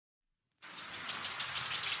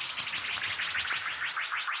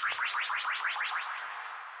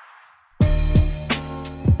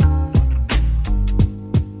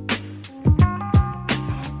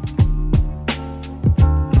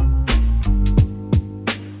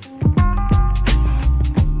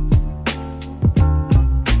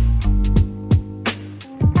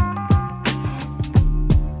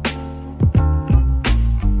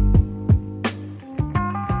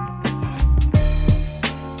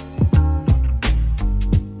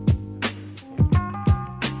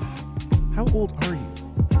old are you?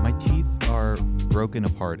 My teeth are broken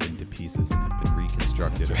apart into pieces and have been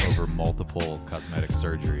reconstructed over multiple cosmetic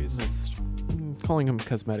surgeries. Calling them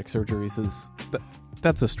cosmetic surgeries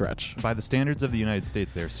that's a stretch. By the standards of the United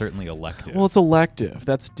States, they're certainly elective. Well, it's elective.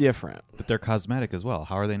 That's different. But they're cosmetic as well.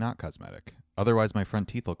 How are they not cosmetic? Otherwise, my front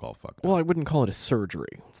teeth look all fucked up. Well, I wouldn't call it a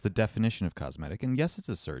surgery. It's the definition of cosmetic, and yes, it's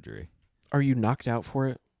a surgery. Are you knocked out for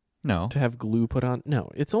it? No. To have glue put on? No.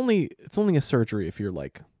 It's only a surgery if you're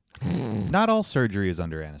like... Not all surgery is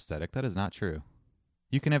under anesthetic. That is not true.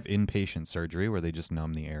 You can have inpatient surgery where they just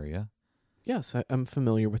numb the area. Yes, I'm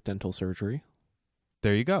familiar with dental surgery.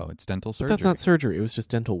 There you go. It's dental surgery. But that's not surgery. It was just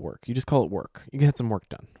dental work. You just call it work. You get some work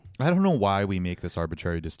done. I don't know why we make this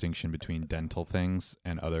arbitrary distinction between dental things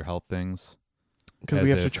and other health things. Because we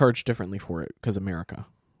have to charge differently for it, because America.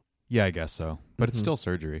 Yeah, I guess so. But it's still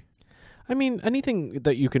surgery. I mean, anything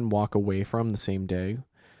that you can walk away from the same day,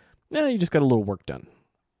 you just got a little work done.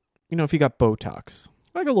 You know, if you got Botox,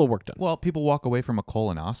 I got a little work done. Well, people walk away from a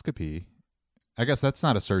colonoscopy. I guess that's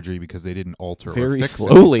not a surgery because they didn't alter very or fix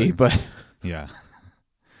slowly, anything. but... Yeah.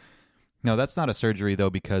 No, that's not a surgery,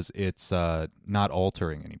 though, because it's not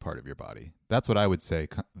altering any part of your body. That's what I would say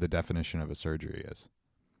the definition of a surgery is.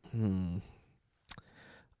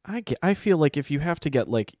 I feel like if you have to get,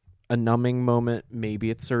 like, a numbing moment, maybe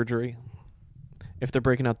it's surgery. If they're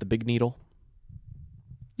breaking out the big needle.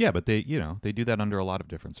 Yeah, but they do that under a lot of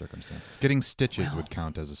different circumstances. Getting stitches would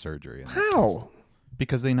count as a surgery. How?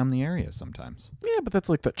 Because they numb the area sometimes. Yeah, but that's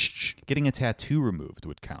like the... Getting a tattoo removed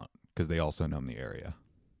would count because they also numb the area.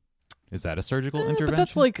 Is that a surgical intervention? But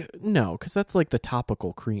that's like... No, because that's like the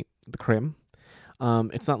topical cream. The cream.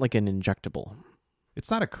 It's not like an injectable. It's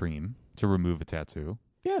not a cream to remove a tattoo.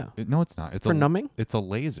 Yeah. No, it's not. It's for numbing? It's a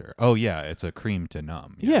laser. Oh, yeah. It's a cream to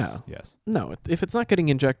numb. Yes, yeah. Yes. No, if it's not getting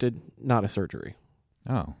injected, not a surgery.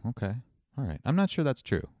 Oh, okay. All right. I'm not sure that's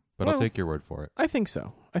true, but I'll take your word for it. I think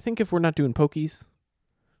so. I think if we're not doing pokies,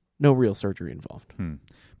 no real surgery involved.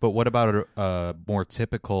 But what about a more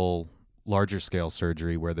typical, larger scale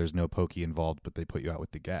surgery where there's no pokey involved, but they put you out with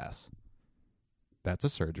the gas? That's a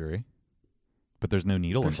surgery, but there's no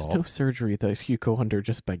needle involved. There's no surgery that you go under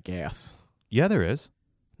just by gas. Yeah, there is.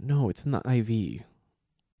 No, it's in the IV.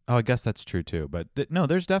 Oh, I guess that's true, too. But no,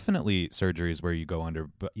 there's definitely surgeries where you go under.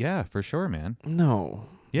 But yeah, for sure, man. No.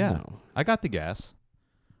 Yeah. No. I got the gas.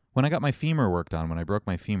 When I got my femur worked on, when I broke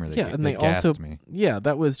my femur, they gassed me. Yeah,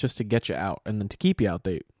 that was just to get you out. And then to keep you out,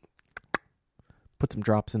 they put some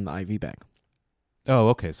drops in the IV bag. Oh,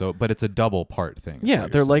 okay. But it's a double part thing. Yeah,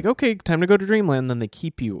 they're like, okay, time to go to Dreamland. Then they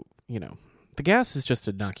keep you, the gas is just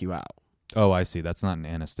to knock you out. Oh, I see. That's not an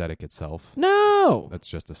anesthetic itself. No. That's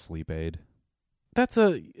just a sleep aid.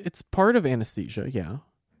 It's part of anesthesia, yeah.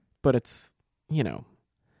 But it's,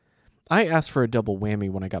 I asked for a double whammy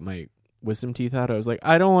when I got my wisdom teeth out. I was like,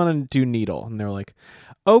 I don't want to do needle. And they're like,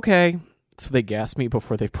 okay. So they gassed me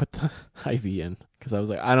before they put the IV in. Because I was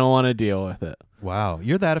like, I don't want to deal with it. Wow.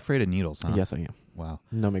 You're that afraid of needles, huh? Yes, I am. Wow.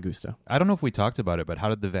 No me gusta. I don't know if we talked about it, but how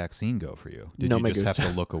did the vaccine go for you? Did you just have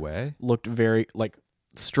to look away? Looked very,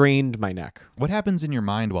 strained my neck. What happens in your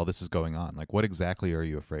mind while this is going on? Like, what exactly are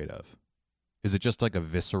you afraid of? Is it just like a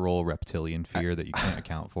visceral reptilian fear that you can't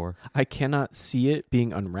account for? I cannot see it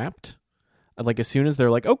being unwrapped. Like, as soon as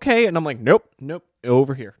they're like, okay, and I'm like, nope,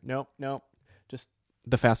 over here. Nope. Just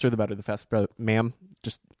the faster the better, ma'am,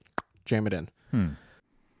 just jam it in. And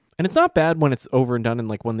it's not bad when it's over and done and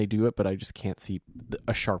like when they do it, but I just can't see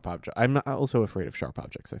a sharp object. I'm not also afraid of sharp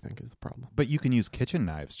objects, I think, is the problem. But you can use kitchen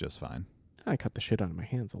knives just fine. I cut the shit out of my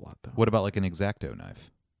hands a lot, though. What about like an X-Acto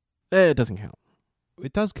knife? It doesn't count.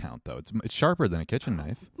 It does count, though. It's sharper than a kitchen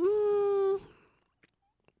knife.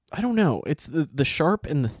 I don't know. It's the sharp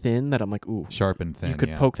and the thin that I'm like, ooh. Sharp and thin, you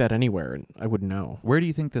could poke that anywhere, and I wouldn't know. Where do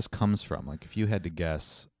you think this comes from? Like, if you had to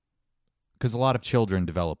guess, because a lot of children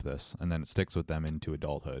develop this, and then it sticks with them into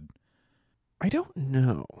adulthood. I don't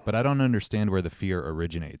know. But I don't understand where the fear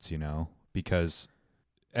originates, because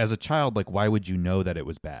as a child, like, why would you know that it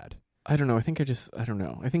was bad? I don't know. I don't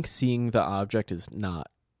know. I think seeing the object is not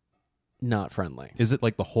friendly. Is it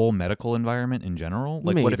like the whole medical environment in general?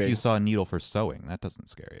 Like, Maybe. What if you saw a needle for sewing? That doesn't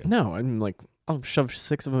scare you. No, I'm like, I'll shove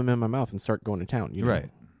 6 of them in my mouth and start going to town. Right.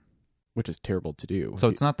 Which is terrible to do. So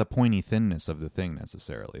it's not the pointy thinness of the thing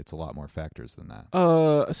necessarily. It's a lot more factors than that.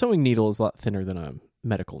 A sewing needle is a lot thinner than a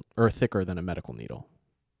medical, or thicker than a medical needle.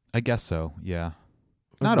 I guess so, yeah.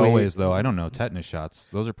 Not always, though. I don't know. Tetanus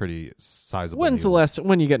shots, those are pretty sizable.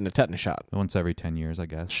 When you get a tetanus shot? Once every 10 years, I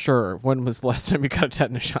guess. Sure. When was the last time you got a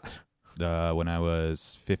tetanus shot? When I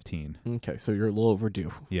was 15. Okay, so you're a little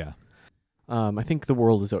overdue. Yeah. I think the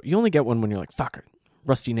world is... You only get one when you're like, fuck,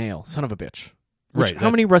 rusty nail, son of a bitch. Right. How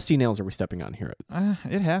many rusty nails are we stepping on here?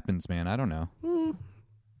 It happens, man. I don't know.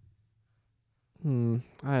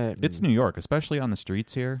 It's New York, especially on the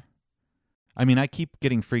streets here. I mean, I keep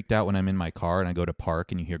getting freaked out when I'm in my car and I go to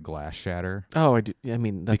park and you hear glass shatter. Oh, I do. I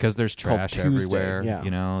mean, that's because there's trash Tuesday, everywhere. yeah.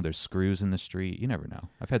 You know, there's screws in the street. You never know.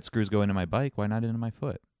 I've had screws go into my bike. Why not into my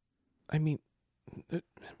foot? I mean,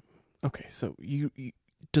 okay. So you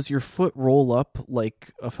does your foot roll up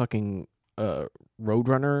like a fucking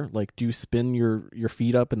roadrunner? Like, do you spin your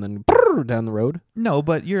feet up and then down the road? No,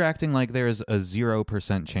 but you're acting like there's a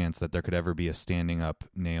 0% chance that there could ever be a standing up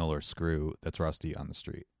nail or screw that's rusty on the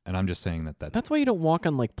street. And I'm just saying that's why you don't walk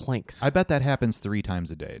on like planks. I bet that happens 3 times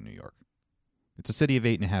a day in New York. It's a city of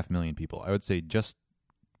 8.5 million people. I would say just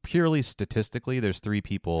purely statistically, there's 3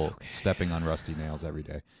 people stepping on rusty nails every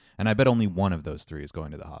day. And I bet only one of those 3 is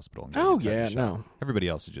going to the hospital. And Oh, getting a yeah, shot. no. Everybody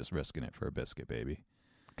else is just risking it for a biscuit, baby.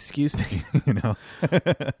 Excuse me. You know?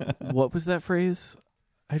 What was that phrase?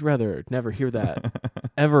 I'd rather never hear that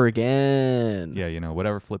ever again. Yeah, you know,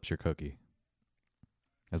 whatever flips your cookie,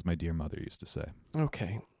 as my dear mother used to say.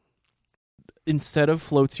 Okay. Instead of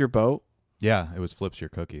floats your boat? Yeah, it was flips your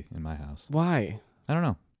cookie in my house. Why? I don't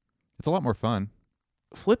know. It's a lot more fun.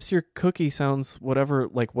 Flips your cookie sounds whatever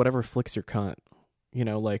flicks your cunt. You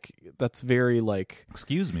know, like, that's very, like...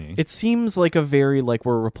 Excuse me. It seems like a very, like,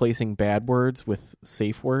 we're replacing bad words with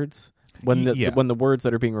safe words. When the words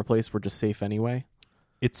that are being replaced were just safe anyway.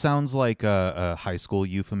 It sounds like a high school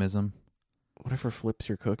euphemism. Whatever flips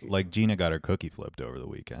your cookie. Like Gina got her cookie flipped over the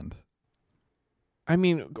weekend. I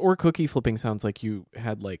mean, or cookie flipping sounds like you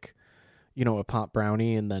had, like, you know, a pop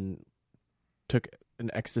brownie and then took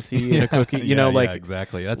an ecstasy in a cookie. You know, like... Yeah,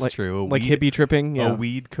 exactly. That's like, true. Like hippie tripping. Yeah. A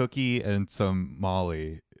weed cookie and some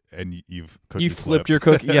Molly, and you've cookie You flipped your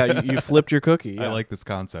cookie. Yeah, you flipped your cookie. Yeah. I like this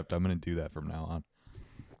concept. I'm going to do that from now on.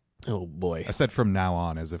 Oh, boy. I said from now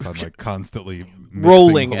on as if I'm like constantly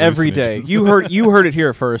rolling every day. hallucinogens. You heard it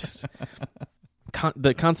here first.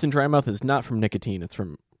 The constant dry mouth is not from nicotine. It's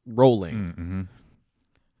from rolling. Mm-hmm.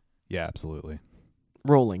 Yeah, absolutely.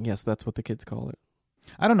 Rolling. Yes, that's what the kids call it.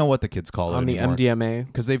 I don't know what the kids call it On the anymore. MDMA.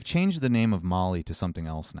 Because they've changed the name of Molly to something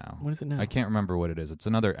else now. What is it now? I can't remember what it is. It's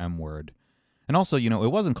another M word. And also, you know, it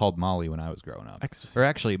wasn't called Molly when I was growing up. Ecstasy. Or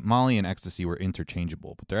actually, Molly and ecstasy were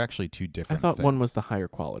interchangeable, but they're actually 2 I different thought things. one was the higher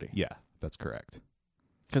quality. Yeah, that's correct.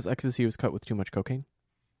 Because ecstasy was cut with too much cocaine?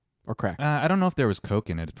 Or crack? I don't know if there was coke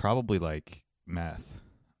in it. It's probably like meth,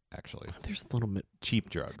 actually. There's a little bit. Cheap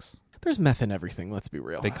drugs. There's meth in everything, let's be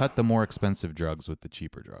real. They cut the more expensive drugs with the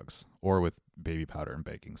cheaper drugs. Or with baby powder and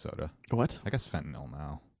baking soda. What? I guess fentanyl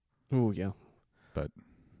now. Oh, yeah. But...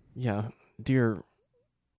 Yeah, dear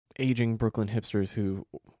aging Brooklyn hipsters who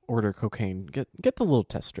order cocaine, get the little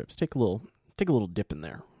test strips. Take a little dip in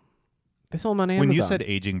there. They sell them on Amazon. When you said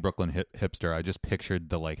aging Brooklyn hipster, I just pictured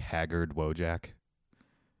the like haggard Wojak.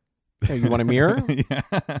 Hey, you want a mirror? Yeah,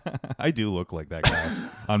 I do look like that guy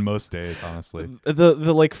on most days, honestly. The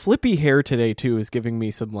like flippy hair today too is giving me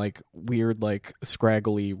some like weird like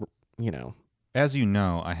scraggly, you know. As you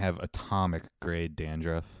know, I have atomic grade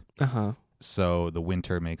dandruff. Uh-huh. So the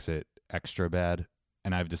winter makes it extra bad,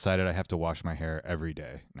 and I've decided I have to wash my hair every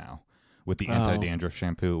day now with the anti-dandruff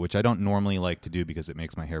shampoo, which I don't normally like to do because it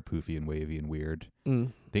makes my hair poofy and wavy and weird.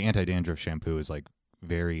 Mm. The anti-dandruff shampoo is like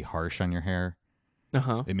very harsh on your hair.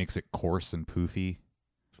 Uh-huh. It makes it coarse and poofy.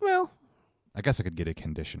 Well, I guess I could get a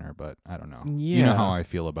conditioner, but I don't know. Yeah. You know how I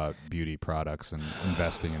feel about beauty products and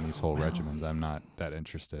investing in these whole regimens. I'm not that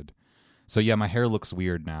interested. So yeah, my hair looks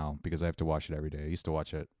weird now because I have to wash it every day. I used to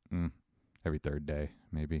wash it every 3rd day,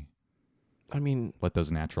 maybe. I mean, Let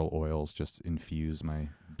those natural oils just infuse my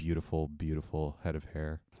beautiful, beautiful head of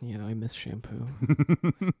hair. yeah, I miss shampoo.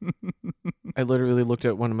 I literally looked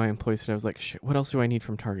at one of my employees and I was like, shit, what else do I need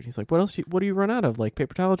from Target? He's like, what do you run out of? Like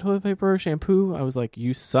paper towel, toilet paper, shampoo? I was like,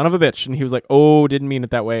 you son of a bitch. And he was like, oh, didn't mean it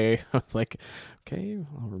that way. I was like, okay,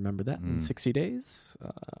 I'll remember that in 60 days.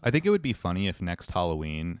 I think it would be funny if next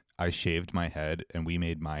Halloween I shaved my head and we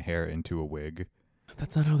made my hair into a wig.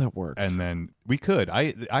 That's not how that works. And then we could.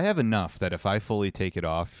 I have enough that if I fully take it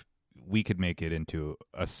off, we could make it into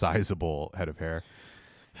a sizable head of hair.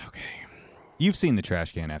 Okay. You've seen the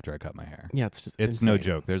trash can after I cut my hair. Yeah, it's just It's insane. no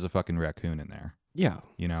joke. There's a fucking raccoon in there, Yeah.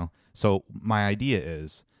 you know? So my idea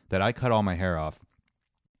is that I cut all my hair off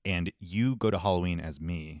and you go to Halloween as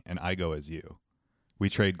me and I go as you. We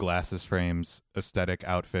trade glasses frames, aesthetic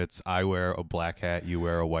outfits. I wear a black hat. You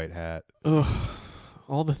wear a white hat. Ugh.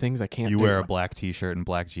 All the things I can't You do. wear a black t-shirt and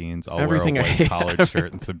black jeans. I'll Everything wear I a white hate. collared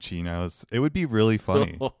shirt and some chinos. It would be really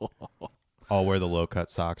funny. I'll wear the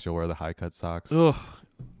low-cut socks. You'll wear the high-cut socks. Ugh.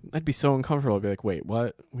 I'd be so uncomfortable. I'd be like, wait,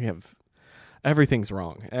 what? We have Everything's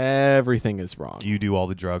wrong. Everything is wrong. You do all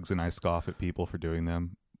the drugs and I scoff at people for doing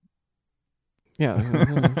them. Yeah.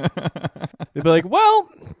 They'd be like, well,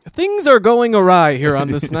 things are going awry here on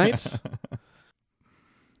this night.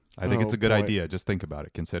 I think it's a good boy. idea. Just think about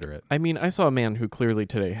it. Consider it. I mean, I saw a man who clearly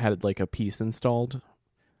today had like a piece installed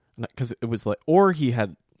because it was like, or he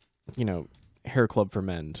had, hair club for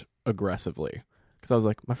men aggressively. Because I was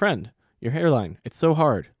like, my friend, your hairline, it's so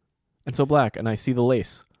hard and so black, and I see the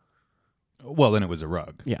lace. Well, then it was a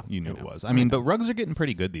rug. Yeah, You knew I know. it was. I mean, but rugs are getting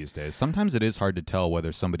pretty good these days. Sometimes it is hard to tell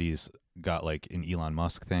whether somebody's got like an Elon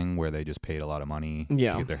Musk thing where they just paid a lot of money to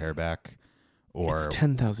get their hair back, or It's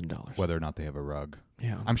 $10,000. whether or not they have a rug.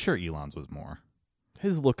 Yeah. I'm sure Elon's was more.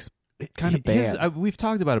 His looks kind of His- bad. we've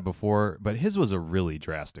talked about it before, but his was a really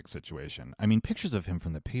drastic situation. I mean, pictures of him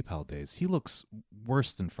from the PayPal days, he looks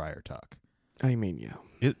worse than Friar Tuck. I mean, yeah.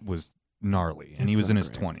 It was gnarly, and he It's was not in his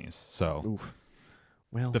great. 20s. So Oof.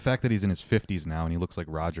 Well, the fact that he's in his 50s now and he looks like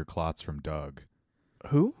Roger Klotz from Doug,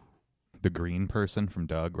 who? the green person from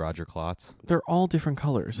Doug, Roger Klotz. They're all different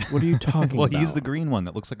colors. What are you talking Well, about? he's the green one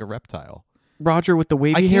that looks like a reptile. Roger with the I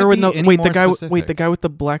wavy can't hair. be any more specific. The guy with the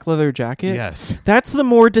black leather jacket. Yes. That's the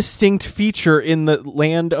more distinct feature in the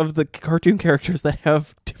land of the cartoon characters that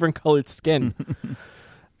have different colored skin.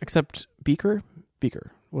 Except Beaker.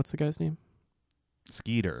 What's the guy's name?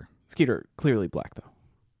 Skeeter. Skeeter. Clearly black though.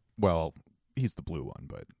 Well, he's the blue one,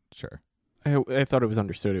 but sure. I thought it was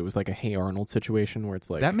understood. It was like a Hey Arnold situation where it's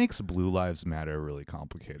like That makes Blue Lives Matter really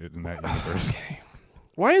complicated in that universe.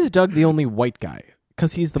 Why is Doug the only white guy?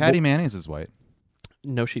 Because he's the Patty Mayonnaise is white.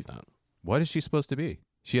 No, she's not. What is she supposed to be?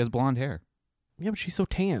 She has blonde hair. Yeah, but she's so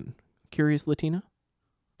tan. Curious Latina.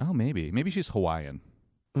 Oh, maybe. Maybe she's Hawaiian.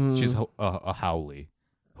 She's a Howley.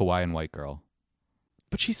 Hawaiian white girl.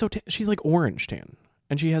 But she's so she's like orange tan,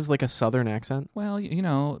 and she has like a southern accent. Well,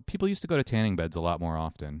 people used to go to tanning beds a lot more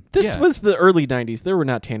often. This Yeah, was the early '90s. There were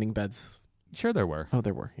not tanning beds. Sure there were. Oh,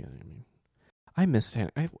 there were. Yeah, I mean, I miss tan.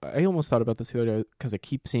 I almost thought about this the other day because I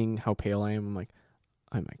keep seeing how pale I am. I'm like,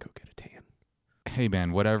 I might go get a tan. Hey,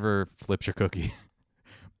 man, whatever flips your cookie.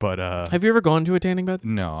 But, Have you ever gone to a tanning bed?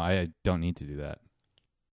 no, I don't need to do that.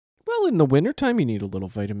 Well, in the wintertime, you need a little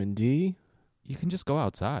vitamin D. You can just go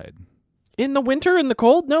outside. In the winter, in the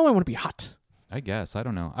cold? No, I want to be hot. I guess. I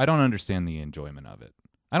don't know. I don't understand the enjoyment of it.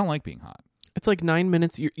 I don't like being hot. It's like 9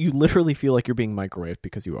 minutes. You literally feel like you're being microwaved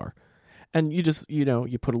because you are. And you just, you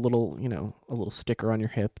put a little sticker on your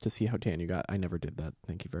hip to see how tan you got. I never did that.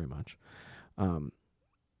 Thank you very much. And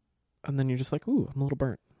then you're just like, ooh, I'm a little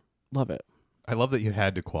burnt. Love it. I love that you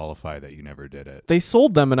had to qualify that you never did it. They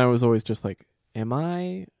sold them, and I was always just like, am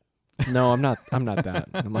I? No, I'm not. I'm not that.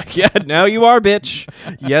 And I'm like, yeah, now you are, bitch.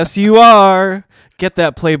 Yes, you are. Get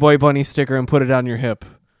that Playboy bunny sticker and put it on your hip.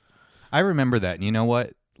 I remember that. And you know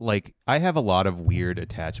what? Like, I have a lot of weird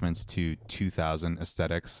attachments to 2000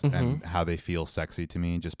 aesthetics and how they feel sexy to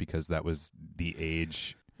me just because that was the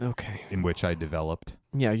age Okay. in which I developed.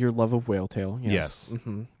 Yeah, your love of whale tail. Yes. Yes.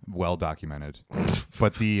 Mm-hmm. Well documented.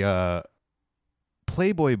 But the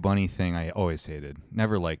Playboy bunny thing I always hated.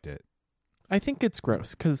 Never liked it. I think it's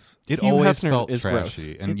gross because It Hugh always Hefner felt is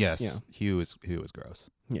trashy. gross. And It's- yes, Hugh was gross.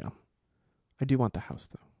 yeah. I do want the house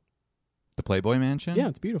though. The Playboy Mansion? Yeah,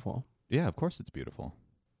 it's beautiful. Yeah, of course it's beautiful.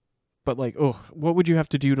 But like, what would you have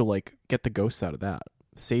to do to like get the ghosts out of that?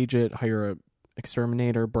 Sage it, hire a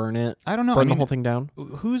exterminator, burn it, I don't know. burn the whole thing down.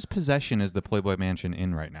 Whose possession is the Playboy Mansion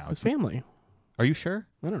in right now? His family. Are you sure?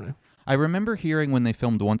 I don't know. I remember hearing when they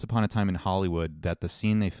filmed Once Upon a Time in Hollywood that the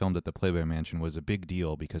scene they filmed at the Playboy Mansion was a big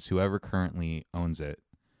deal because whoever currently owns it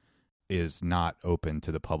is not open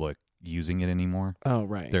to the public using it anymore. Oh,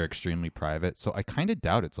 right. They're extremely private. So I kind of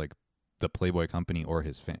doubt it's like the Playboy company or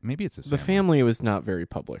his family. Maybe it's his The family was not very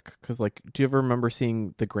public because, like, do you ever remember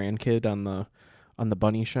seeing the grandkid on the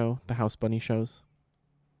bunny show, the house bunny shows?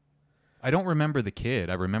 I don't remember the kid.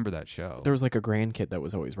 I remember that show. There was like a grandkid that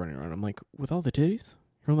was always running around. I'm like, with all the titties,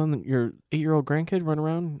 you're letting your 8-year-old grandkid run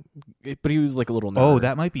around, but he was like a little nerd. Oh,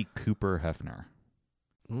 that might be Cooper Hefner.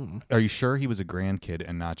 Mm. Are you sure he was a grandkid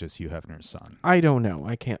and not just Hugh Hefner's son? I don't know.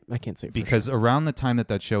 I can't say for Because sure. around the time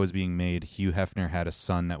that show was being made, Hugh Hefner had a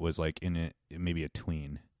son that was like in it, maybe a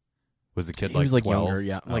tween. Was the kid he was like 12? younger,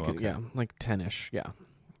 yeah, Oh, okay. like 10ish, yeah.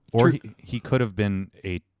 Or True. he could have been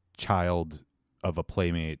a child of a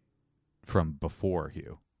playmate from before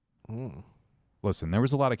Hugh. Mm. Listen, there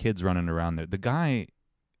was a lot of kids running around there. The guy,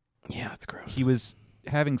 Yeah, it's gross. he was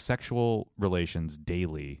having sexual relations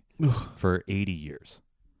daily Ugh. for 80 years.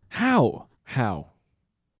 How?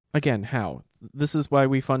 Again, how? This is why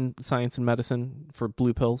we fund science and medicine for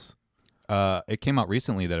blue pills. It came out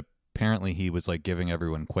recently that apparently he was like giving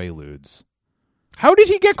everyone Quaaludes How did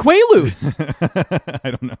he get Quaaludes?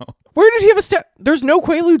 I don't know. Where did he have a There's no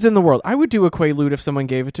Quaaludes in the world. I would do a Quaalude if someone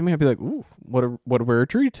gave it to me. I'd be like, ooh, what a rare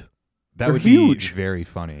treat. That They're would huge. be very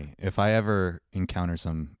funny. If I ever encounter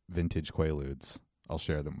some vintage Quaaludes, I'll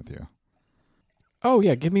share them with you. Oh,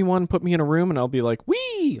 yeah, give me one, put me in a room, and I'll be like,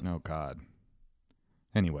 wee! Oh, God.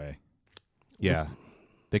 Anyway. Yeah.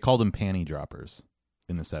 They called them panty droppers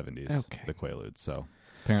in the 70s, Okay. the Quaaludes. So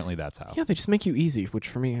apparently that's how. Yeah, they just make you easy, which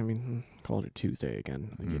for me, I mean, call it a Tuesday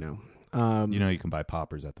again, you know. You can buy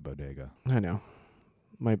poppers at the bodega. I know.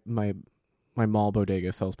 My mall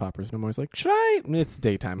bodega sells poppers, and I'm always like, should I? It's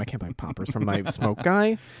daytime. I can't buy poppers from my smoke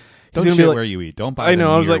guy. Don't He's shit gonna be like, where you eat. Don't buy I them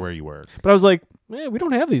know, I was near like- where you work. but I was like, we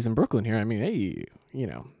don't have these in Brooklyn here. I mean, hey, you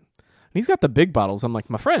know. And he's got the big bottles. I'm like,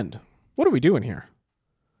 my friend, what are we doing here?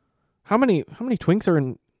 How many Twinks are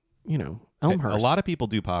in, Elmhurst? A lot of people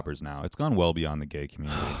do poppers now. It's gone well beyond the gay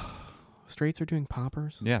community. Straights are doing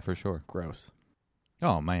poppers? Yeah, for sure. Gross.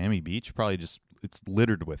 Oh, Miami Beach probably it's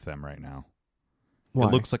littered with them right now. Why?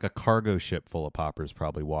 It looks like a cargo ship full of poppers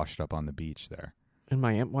probably washed up on the beach there.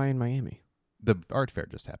 Why in Miami? The art fair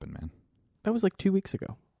just happened, man. That was like 2 weeks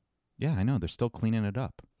ago. Yeah, I know. They're still cleaning it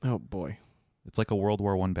up. Oh, boy. It's like a World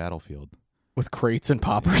War I battlefield. With crates and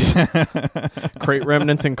poppers. Crate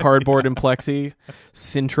remnants and cardboard and plexi.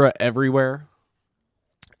 Sintra everywhere.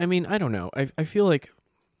 I mean, I don't know. I feel like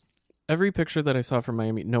every picture that I saw from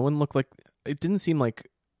Miami, no one looked like... It didn't seem like...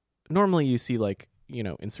 Normally you see like,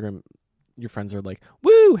 Instagram, your friends are like,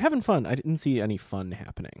 woo, having fun. I didn't see any fun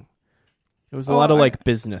happening. It was a lot of like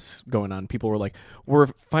business going on. People were like, we're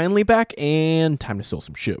finally back and time to sell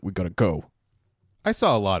some shit. We gotta go. I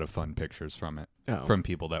saw a lot of fun pictures from it, from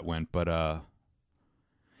people that went. But,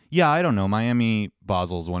 yeah, I don't know. Miami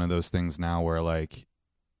Basel's one of those things now where, like,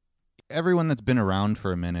 everyone that's been around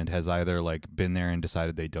for a minute has either, like, been there and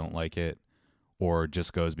decided they don't like it or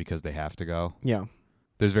just goes because they have to go. Yeah.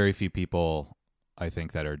 There's very few people, I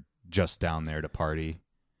think, that are just down there to party.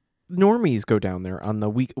 Normies go down there on the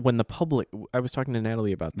week when the public... I was talking to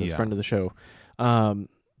Natalie about this, friend of the show. I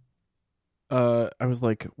was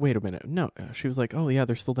like, wait a minute. No. She was like, oh, yeah,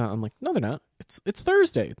 they're still down. I'm like, no, they're not. It's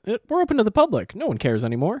Thursday. We're open to the public. No one cares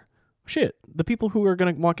anymore. Shit. The people who are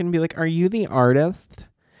going to walk in and be like, are you the artist?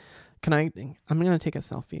 I'm going to take a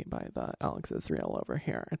selfie by the Alex Israel over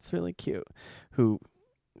here. It's really cute.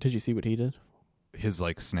 Did you see what he did? His,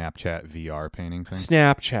 like, Snapchat VR painting thing?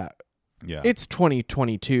 Snapchat. Yeah. It's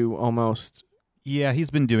 2022 almost. Yeah,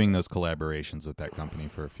 he's been doing those collaborations with that company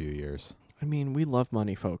for a few years. I mean, we love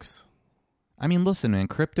money, folks. I mean, listen, man,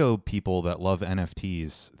 crypto people that love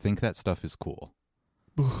NFTs think that stuff is cool.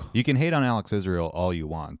 You can hate on Alex Israel all you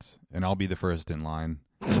want, and I'll be the first in line.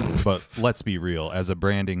 But let's be real. As a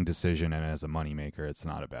branding decision and as a moneymaker, it's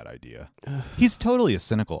not a bad idea. He's totally a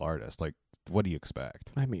cynical artist. Like, what do you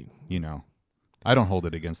expect? I mean... I don't hold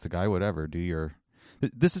it against the guy. Whatever. Do your...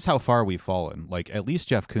 This is how far we've fallen. Like, at least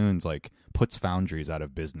Jeff Koons, like, puts Foundries out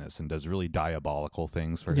of business and does really diabolical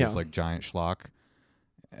things for his, like, giant schlock.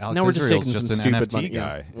 Alex now we're just Israel's taking just some an stupid NFT money.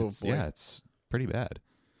 guy. Yeah. It's pretty bad.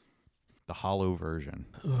 The hollow version.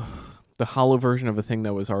 The hollow version of a thing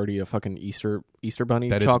that was already a fucking Easter bunny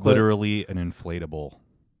That chocolate. is literally an inflatable.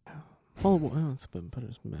 Oh, it's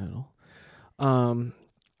metal.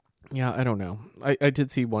 Yeah, I don't know. I did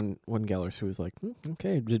see one Gellers who was like,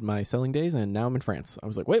 okay, did my selling days, and now I'm in France. I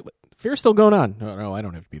was like, wait, fair's still going on. No, I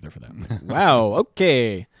don't have to be there for that. Like, wow,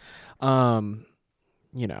 okay.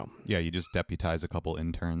 Yeah, you just deputize a couple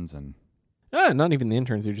interns and... not even the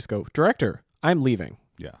interns. You just go, director, I'm leaving.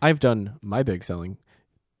 Yeah. I've done my big selling.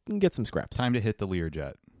 Get some scraps. Time to hit the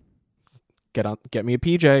Learjet. Get me a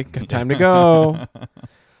PJ. Time to go.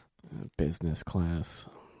 Business class.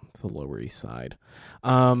 It's the Lower East Side.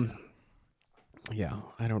 Yeah,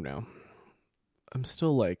 I don't know. I'm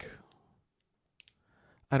still like,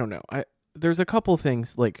 I don't know. There's a couple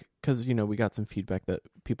things like, because we got some feedback that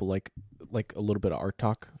people like a little bit of art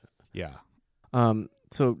talk. Yeah.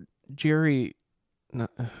 So Jerry,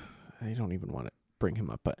 I don't even want to bring him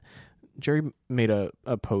up, but Jerry made a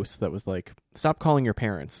post that was like, stop calling your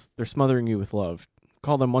parents. They're smothering you with love.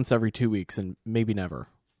 Call them once every 2 weeks and maybe never.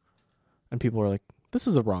 And people are like, this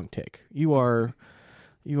is a wrong take. You are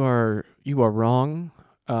wrong.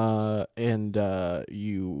 And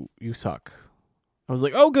you suck. I was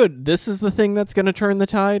like, oh, good. This is the thing that's going to turn the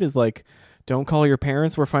tide is like, don't call your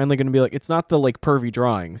parents. We're finally going to be like, it's not the like pervy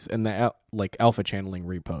drawings and the like alpha channeling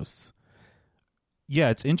reposts. Yeah,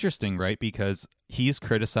 it's interesting, right? Because he's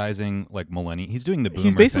criticizing like He's doing the boomer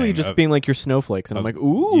He's basically thing just of, being like your snowflakes. And I'm like,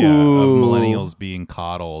 ooh. Yeah, of millennials being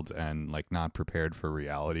coddled and like not prepared for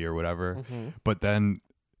reality or whatever. Mm-hmm. But then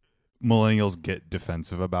millennials get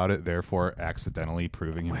defensive about it, therefore accidentally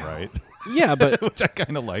proving him right. Yeah, but Which I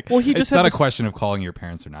kind of like. Well, he just it's had not this- a question of calling your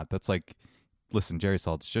parents or not. That's like, listen, Jerry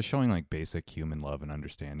Saltz, just showing like basic human love and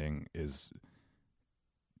understanding is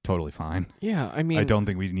totally fine. yeah, I mean, I don't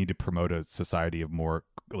think we need to promote a society of more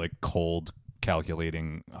like cold,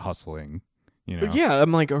 calculating, hustling. You know? Yeah,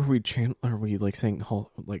 I'm like, are we like saying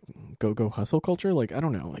like go hustle culture? Like, I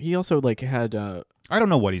don't know. He also like had I don't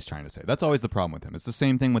know what he's trying to say. That's always the problem with him. It's the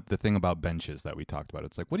same thing with the thing about benches that we talked about.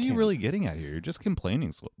 It's like, what are you Okay. really getting at here? You're just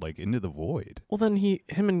complaining like into the void. well, then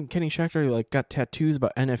him and Kenny Schachter like got tattoos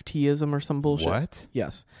about NFTism or some bullshit. What?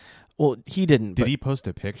 Yes. Well, he didn't. Did but, he post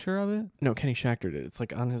a picture of it? No, Kenny Schachter did. It's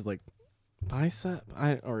like on his like bicep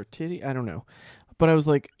or titty. I don't know. But I was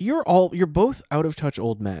like, you're both out of touch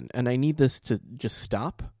old men, and I need this to just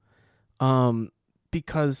stop,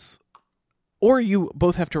 because, or you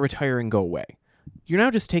both have to retire and go away. You're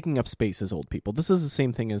now just taking up space as old people. This is the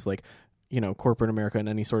same thing as like, corporate America and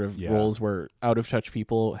any sort of Yeah. roles where out of touch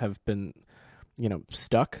people have been,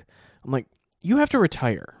 stuck. I'm like, you have to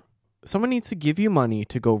retire. Someone needs to give you money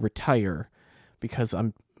to go retire, because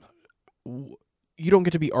you don't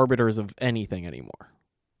get to be arbiters of anything anymore.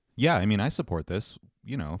 Yeah, I mean, I support this.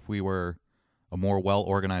 If we were a more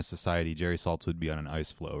well-organized society, Jerry Saltz would be on an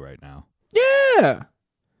ice floe right now. Yeah.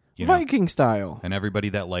 You know? Viking style. And everybody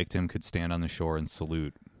that liked him could stand on the shore and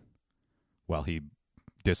salute while he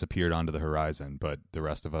disappeared onto the horizon, but the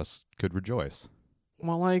rest of us could rejoice.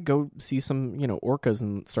 While I go see some, orcas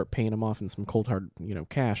and start paying them off in some cold hard,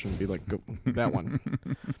 cash and be like, go, that one.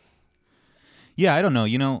 Yeah, I don't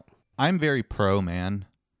know. I'm very pro, man.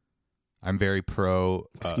 I'm very pro.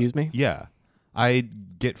 Excuse me? Yeah. I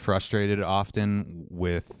get frustrated often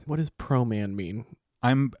with... What does pro man mean?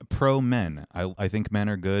 I'm pro men. I think men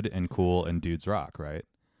are good and cool and dudes rock, right?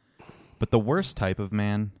 But the worst type of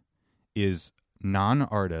man is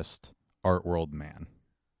non-artist, art world man.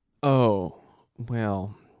 Oh,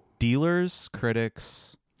 well. Dealers,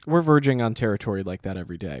 critics... We're verging on territory like that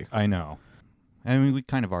every day. I know. I mean, we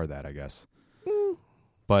kind of are that, I guess.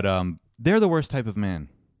 But they're the worst type of man.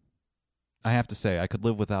 I have to say, I could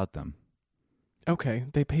live without them. Okay,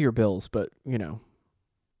 they pay your bills, but,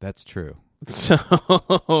 That's true.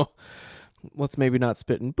 So let's maybe not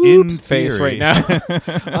spit in In Boop's face right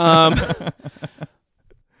theory. now.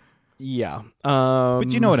 Yeah.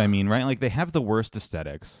 But you know what I mean, right? Like, they have the worst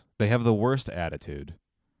aesthetics. They have the worst attitude.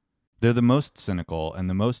 They're the most cynical and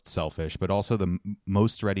the most selfish, but also the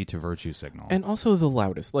most ready to virtue signal. And also the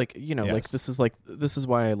loudest. Like, like Yes. this is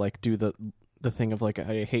why I like do the thing of like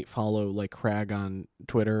I hate follow like Crag on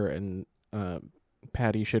Twitter and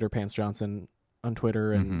Patty Shitterpants Johnson on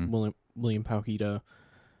Twitter and William Pauhita.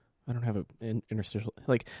 I don't have an interstitial.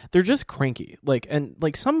 Like, they're just cranky. Like, and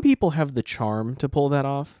like some people have the charm to pull that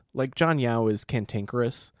off. Like John Yao is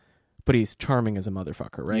cantankerous, but he's charming as a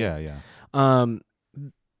motherfucker, right? Yeah.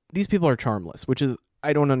 These people are charmless, which is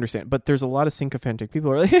I don't understand. But there's a lot of sycophantic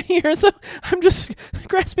people who are like, I'm just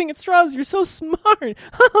grasping at straws. You're so smart.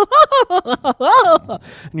 And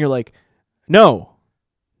you're like, no,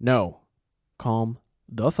 calm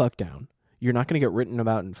the fuck down. You're not going to get written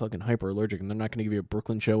about in fucking Hyperallergic, and they're not going to give you a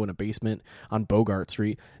Brooklyn show in a basement on Bogart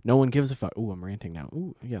Street. No one gives a fuck. Ooh, I'm ranting now.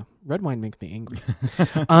 Ooh, yeah. Red wine makes me angry.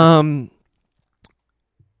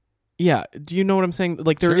 Yeah. Do you know what I'm saying?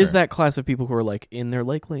 Like, there is Sure. that class of people who are like in their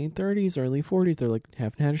like late 30s, early 40s. They're like,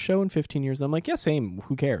 haven't had a show in 15 years. I'm like, yeah, same.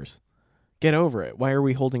 Who cares? Get over it. Why are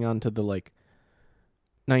we holding on to the like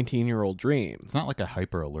 19-year-old dream? It's not like a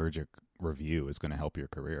hyper-allergic review is going to help your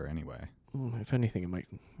career anyway. If anything, it might,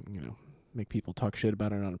 make people talk shit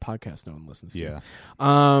about it on a podcast no one listens to. Yeah.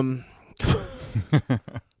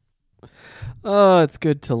 Oh, it's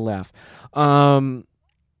good to laugh.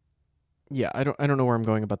 Yeah, I don't know where I'm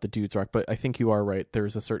going about the dudes rock, but I think you are right.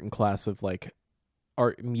 There's a certain class of like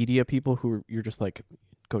art media people who you're just like,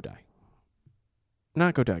 go die.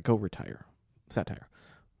 Not go die, go retire. Satire.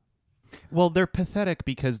 Well, they're pathetic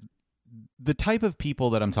because the type of people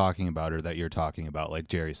that I'm talking about or that you're talking about, like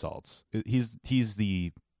Jerry Saltz, he's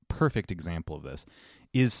the perfect example of this,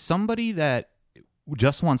 is somebody that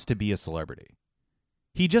just wants to be a celebrity.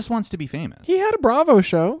 He just wants to be famous. He had a Bravo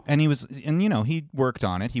show. And he worked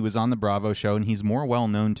on it. He was on the Bravo show, and he's more well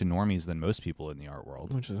known to normies than most people in the art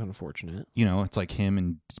world. Which is unfortunate. It's like him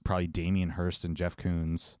and probably Damien Hirst and Jeff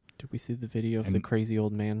Koons. Did we see the video of the crazy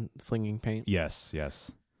old man flinging paint? Yes.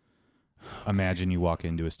 Imagine you walk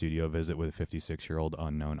into a studio visit with a 56-year-old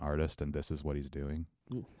unknown artist, and this is what he's doing.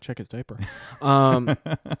 Ooh, check his diaper.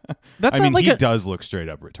 That's he does look straight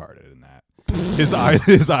up retarded in that. His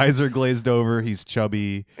eyes are glazed over. He's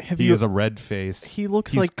chubby. He has a red face. He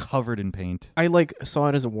looks He's like covered in paint. I saw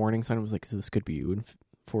it as a warning sign. I was like, so this could be you in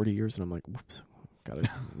 40 years, and I'm like, whoops, got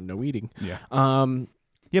no eating. Yeah. Um,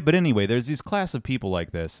 Yeah, but anyway, there's these class of people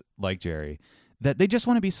like this, like Jerry, that they just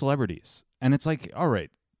want to be celebrities. And it's like, all right,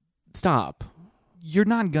 stop. you're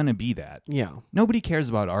not going to be that. Yeah. Nobody cares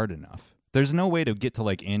about art enough. There's no way to get to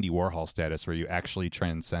like Andy Warhol status where you actually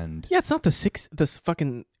transcend. Yeah, it's not this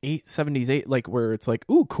fucking 70s, like where it's like,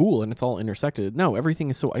 ooh, cool, and it's all intersected. No, everything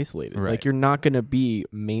is so isolated. Right. Like, you're not going to be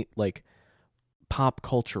like pop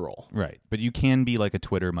cultural. Right. But you can be like a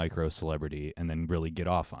Twitter micro celebrity and then really get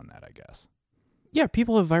off on that, I guess. Yeah,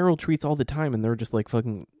 people have viral tweets all the time, and they're just like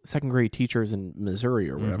fucking second grade teachers in Missouri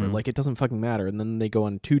or whatever. Mhm. Like, it doesn't fucking matter. And then they go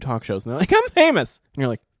on 2 talk shows, and they're like, I'm famous. And you're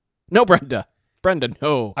like, no, Brenda,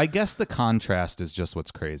 no. I guess the contrast is just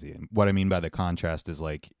what's crazy. And what I mean by the contrast is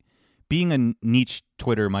like being a niche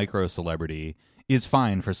Twitter micro celebrity is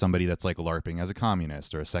fine for somebody that's like LARPing as a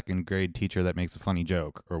communist or a second grade teacher that makes a funny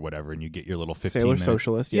joke or whatever, and you get your little 15 Sailor minutes.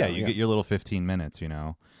 socialist. Yeah, you get your little 15 minutes, you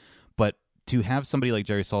know. But to have somebody like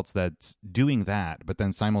Jerry Saltz that's doing that, but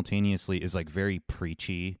then simultaneously is like very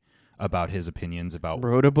preachy about his opinions about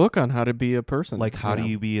Wrote a book on how to be a person. like how do know?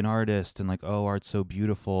 you be an artist, and like, oh, art's so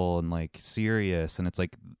beautiful and like serious, and it's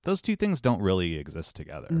like those two things don't really exist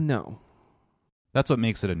together. No. That's what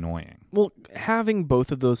makes it annoying. Well, having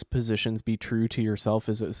both of those positions be true to yourself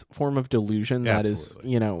is a form of delusion that is,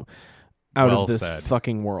 Absolutely. you know, out Well of this said.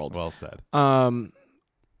 fucking world. Well said.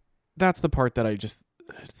 That's the part that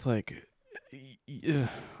it's like,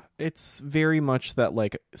 it's very much that,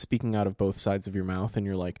 like, speaking out of both sides of your mouth, and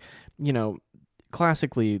you're like, you know,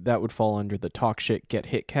 classically that would fall under the talk shit, get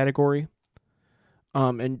hit category.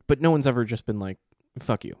 But no one's ever just been like,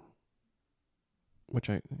 fuck you. Which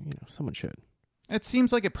someone should. It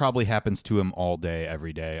seems like it probably happens to him all day,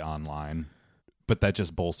 every day online. But that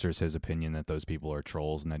just bolsters his opinion that those people are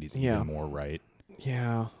trolls and that he's Yeah. even more right.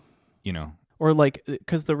 Yeah. You know? Or like,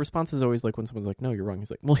 because the response is always like when someone's like, no, you're wrong.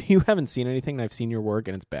 He's like, well, you haven't seen anything, and I've seen your work,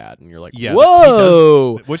 and it's bad. And you're like, Yeah,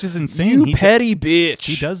 whoa, which is insane. you petty bitch.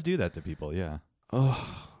 He does do that to people, yeah.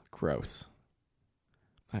 Oh, gross.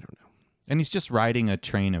 I don't know. And he's just riding a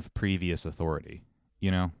train of previous authority,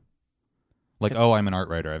 you know? Like, oh, I'm an art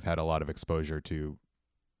writer. I've had a lot of exposure to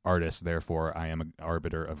artists. Therefore, I am an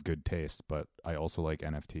arbiter of good taste, but I also like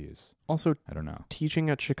NFTs. Also, I don't know.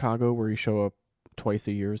 teaching at Chicago where you show up twice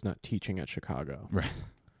a year is not teaching at Chicago. Right.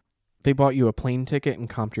 They bought you a plane ticket and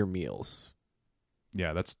comped your meals.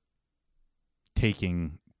 Yeah, that's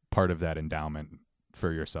taking part of that endowment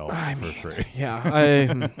for yourself for free.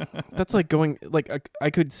 Yeah, that's like going, like,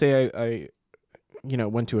 I could say I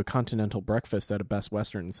went to a continental breakfast at a Best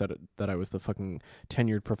Western and said that I was the fucking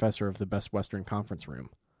tenured professor of the Best Western conference room.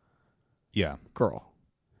 Yeah. Girl.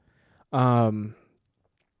 Anywho.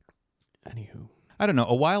 I don't know.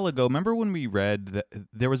 A while ago, remember when we read that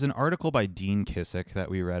there was an article by Dean Kissick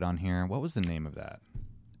that we read on here? What was the name of that?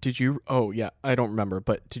 Did you? Oh, yeah. I don't remember,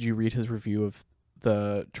 but did you read his review of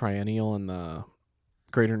the Triennial in the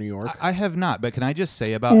Greater New York? I have not, but can I just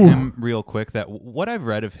say about him real quick that what I've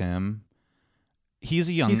read of him, he's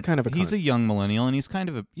kind of a young millennial, and he's kind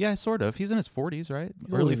of sort of. He's in his 40s, right?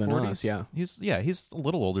 He's Early older than 40s. us, yeah. He's a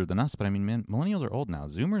little older than us, but I mean, man, millennials are old now.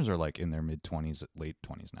 Zoomers are like in their mid 20s, late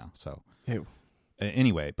 20s now. So Ew.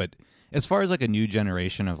 Anyway, but as far as like a new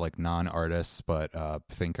generation of like non-artists but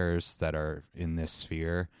thinkers that are in this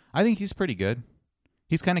sphere, I think he's pretty good.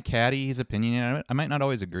 He's kind of catty. He's opinionated. I might not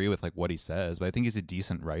always agree with like what he says, but I think he's a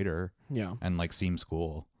decent writer. Yeah. And like seems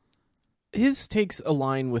cool. His takes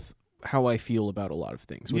align with how I feel about a lot of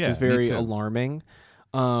things, which Yeah, is me very too. alarming.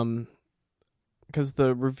 Because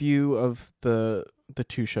the review of the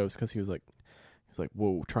 2 shows, because he was like,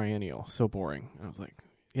 whoa, Triennial, so boring. And I was like,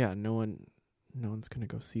 yeah, no one's gonna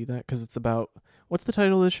go see that because it's about, what's the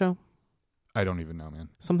title of the show? I don't even know, man.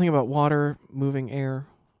 Something about water, moving air,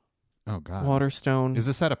 Oh God. water stone. Is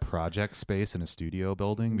this at a project space in a studio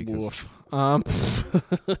building? Because Woof.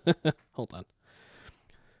 Hold on.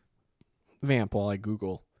 Vamp while I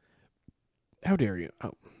Google. How dare you?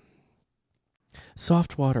 Oh.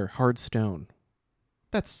 Soft water, hard stone.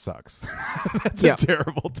 that sucks. That's Yeah. a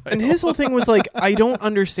terrible title. And his whole thing was like, I don't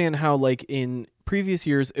understand how, like, in previous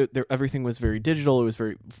years, everything was very digital. It was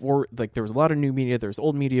very, there was a lot of new media. There was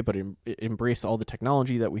old media, but it embraced all the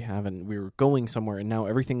technology that we have, and we were going somewhere. And now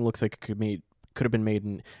everything looks like it could have been made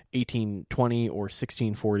in 1820 or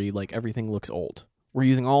 1640. Like, everything looks old. We're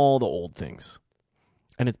using all the old things,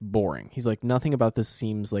 and it's boring. He's like, nothing about this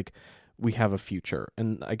seems like we have a future.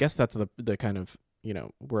 And I guess that's the kind of,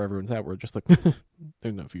 where everyone's at. We're just like,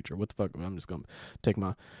 there's no future. What the fuck? I'm just going to take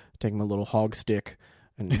my little hog stick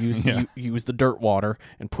and use use the dirt water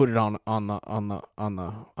and put it on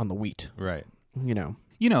the wheat. Right.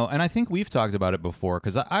 And I think we've talked about it before,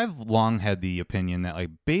 because I've long had the opinion that, like,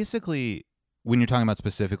 basically, when you're talking about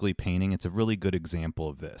specifically painting, it's a really good example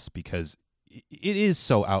of this, because it is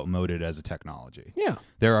so outmoded as a technology. Yeah.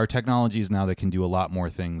 There are technologies now that can do a lot more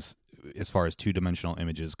things as far as two-dimensional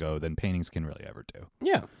images go than paintings can really ever do.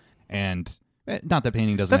 Yeah. And not that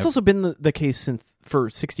painting doesn't That's also been the case for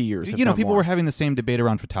 60 years. if not people more. were having the same debate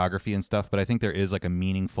around photography and stuff, but I think there is like a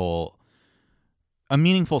meaningful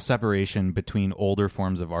separation between older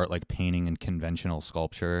forms of art like painting and conventional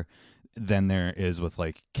sculpture than there is with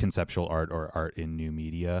like conceptual art or art in new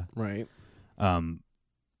media. Right.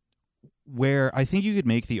 Where I think you could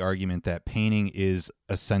make the argument that painting is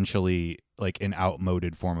essentially like an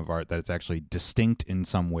outmoded form of art, that it's actually distinct in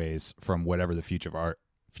some ways from whatever the future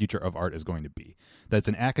of art is going to be. That's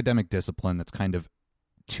an academic discipline that's kind of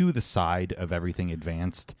to the side of everything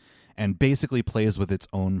advanced and basically plays with its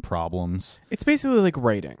own problems. It's basically like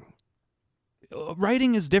writing.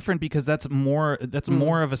 Writing is different because that's more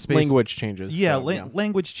of a space. Language changes. Yeah, so,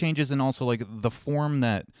 language changes, and also like the form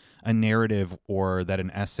that a narrative or that an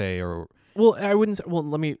essay or... Well, I wouldn't say... Well,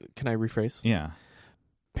 can I rephrase? Yeah.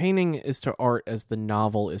 Painting is to art as the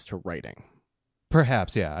novel is to writing.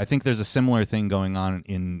 Perhaps, yeah. I think there's a similar thing going on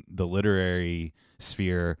in the literary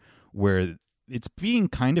sphere where it's being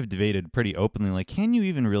kind of debated pretty openly, like, can you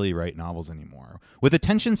even really write novels anymore? With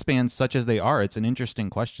attention spans such as they are, it's an interesting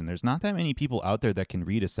question. There's not that many people out there that can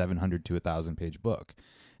read a 700 to 1,000-page book.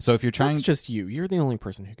 So if you're trying... That's just you. You're the only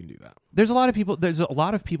person who can do that. There's a lot of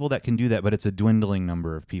people that can do that, but it's a dwindling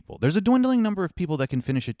number of people. There's a dwindling number of people that can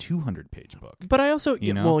finish a 200-page book. But I also...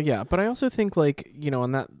 know? But I also think, like,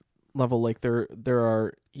 on that level, like, there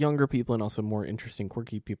are younger people and also more interesting,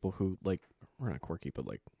 quirky people who, like... Or not quirky, but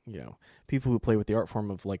like, people who play with the art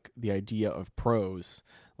form of like the idea of prose,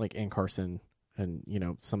 like Anne Carson and,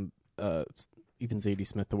 some, even Zadie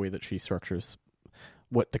Smith, the way that she structures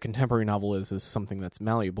what the contemporary novel is something that's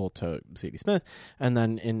malleable to Zadie Smith. And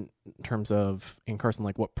then in terms of Anne Carson,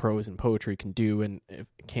 like what prose and poetry can do, and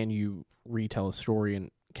can you retell a story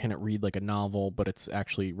and can it read like a novel, but it's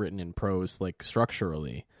actually written in prose, like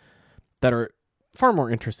structurally, that are far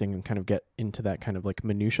more interesting and kind of get into that kind of like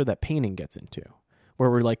minutia that painting gets into,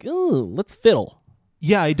 where we're like, ooh, let's fiddle.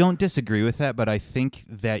 Yeah, I don't disagree with that, but I think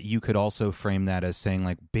that you could also frame that as saying,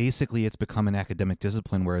 like, basically it's become an academic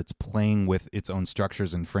discipline where it's playing with its own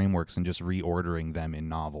structures and frameworks and just reordering them in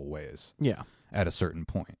novel ways. Yeah. At a certain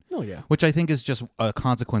point. Oh, yeah. Which I think is just a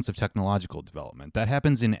consequence of technological development. That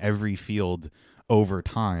happens in every field over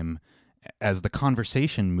time as the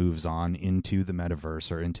conversation moves on into the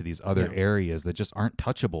metaverse or into these other areas that just aren't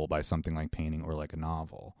touchable by something like painting or like a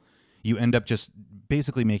novel. You end up just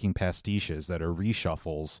basically making pastiches that are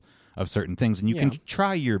reshuffles of certain things, and you can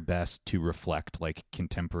try your best to reflect like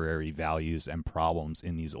contemporary values and problems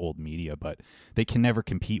in these old media, but they can never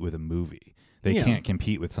compete with a movie. They can't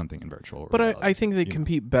compete with something in virtual reality. But I think they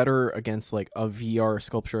compete better against like a VR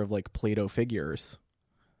sculpture of like Play-Doh figures.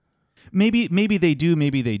 Maybe they do,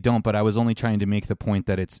 maybe they don't, but I was only trying to make the point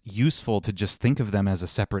that it's useful to just think of them as a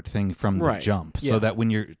separate thing from the jump, so that when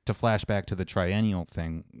you're to flash back to the triennial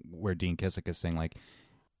thing where Dean Kissick is saying, like,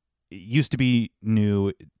 it used to be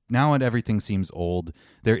new, now everything seems old,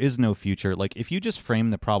 there is no future. Like, if you just frame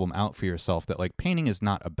the problem out for yourself that, like, painting is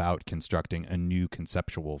not about constructing a new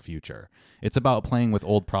conceptual future. It's about playing with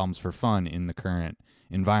old problems for fun in the current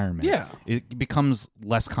environment. Yeah. It becomes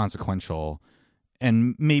less consequential.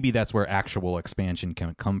 And maybe that's where actual expansion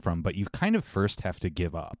can come from, but you kind of first have to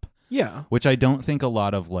give up. Yeah. Which I don't think a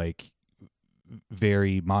lot of like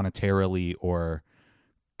very monetarily or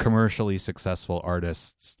commercially successful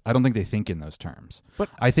artists, I don't think they think in those terms. But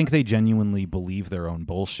I think they genuinely believe their own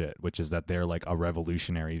bullshit, which is that they're like a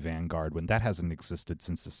revolutionary vanguard when that hasn't existed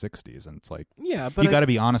since the 60s. And it's like, but you got to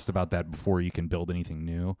be honest about that before you can build anything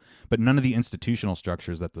new. But none of the institutional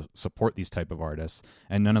structures that support these type of artists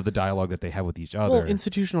and none of the dialogue that they have with each other. Well,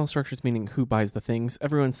 institutional structures meaning who buys the things.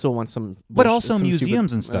 Everyone still wants some... But also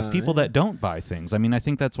museums and stuff. People that don't buy things. I mean, I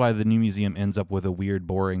think that's why the new museum ends up with a weird,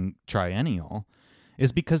 boring triennial.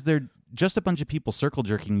 Is because they're just a bunch of people circle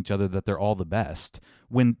jerking each other that they're all the best,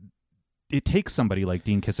 when it takes somebody like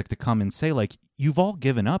Dean Kissick to come and say, like, you've all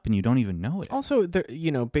given up and you don't even know it. Also,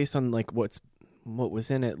 based on like what was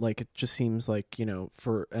in it, like it just seems like,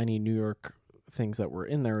 for any New York things that were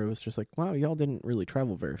in there, it was just like, wow, y'all didn't really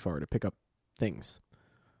travel very far to pick up things.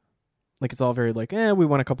 Like, it's all very like, we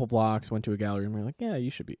went a couple blocks, went to a gallery, and we're like, yeah, you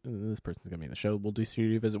should be, this person's gonna be in the show. We'll do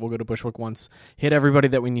studio visit. We'll go to Bushwick once, hit everybody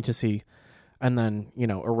that we need to see. and then,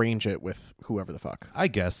 arrange it with whoever the fuck. I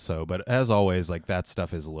guess so, but as always, like that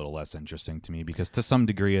stuff is a little less interesting to me because to some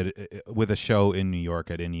degree, with a show in New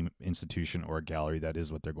York at any institution or gallery, that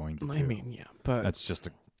is what they're going to do. I mean, yeah, but that's just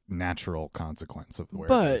a natural consequence of the way.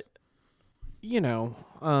 But it is.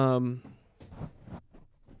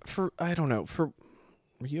 I don't know.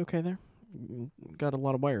 Are you okay there? Got a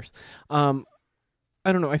lot of wires. I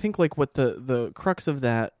don't know. I think like what the crux of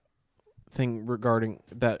that thing regarding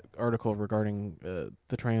that article regarding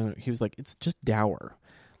the triangle, he was like, it's just dour.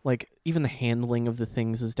 Like even the handling of the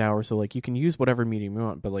things is dour. So like you can use whatever medium you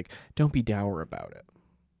want, but like don't be dour about it.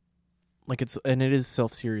 Like it is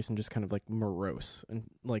self-serious and just kind of like morose and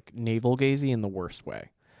like navel-gazing in the worst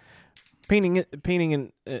way. Painting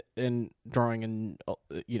and drawing and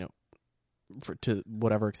to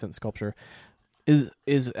whatever extent sculpture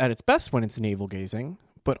is at its best when it's navel-gazing,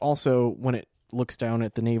 but also when it looks down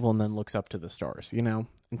at the navel and then looks up to the stars, and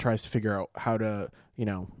tries to figure out how to,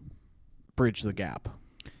 bridge the gap.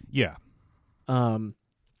 Yeah.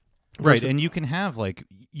 Right. And you can have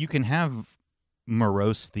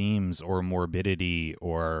morose themes or morbidity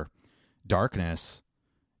or darkness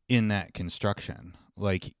in that construction.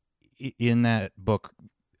 Like in that book,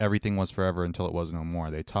 Everything Was Forever Until It Was No More,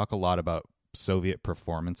 they talk a lot about Soviet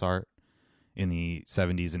performance art in the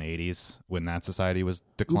 70s and 80s when that society was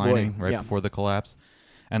declining before the collapse.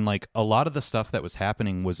 And like a lot of the stuff that was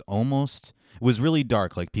happening was really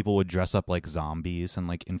dark. Like people would dress up like zombies and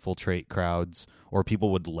like infiltrate crowds, or people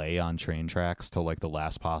would lay on train tracks till like the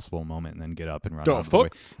last possible moment and then get up and run out of the way.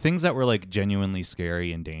 Things that were like genuinely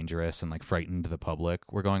scary and dangerous and like frightened the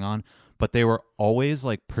public were going on, but they were always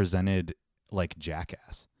like presented like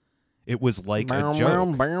Jackass. It was like a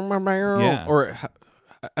joke. Yeah. Or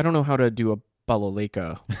I don't know how to do a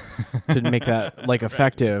balalaika to make that like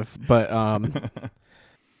effective, but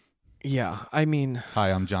yeah, I mean,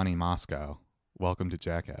 hi, I'm Johnny Moscow. Welcome to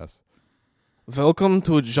Jackass. Welcome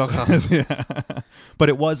to Jackass. Yeah. But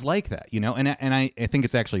it was like that, and I think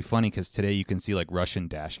it's actually funny because today you can see like Russian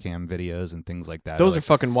dash cam videos and things like that. Those are like,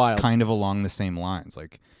 fucking wild. Kind of along the same lines.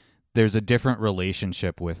 Like there's a different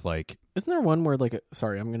relationship with like. Isn't there one where like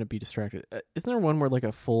sorry, I'm gonna be distracted. Isn't there one where like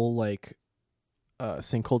a full like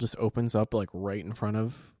sinkhole just opens up like right in front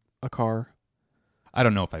of a car? I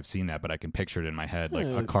don't know if I've seen that, but I can picture it in my head. Like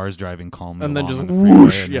a car's driving calmly and then along just on the freeway,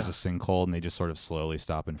 whoosh, and there's a sinkhole, and they just sort of slowly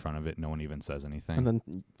stop in front of it. No one even says anything. And then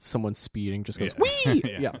someone speeding just goes, wee!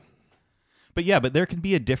 Yeah. But there can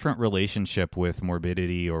be a different relationship with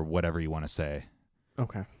morbidity or whatever you want to say.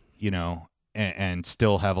 Okay. And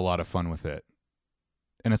still have a lot of fun with it.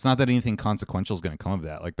 And it's not that anything consequential is going to come of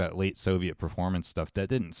that. Like that late Soviet performance stuff, that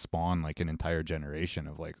didn't spawn like an entire generation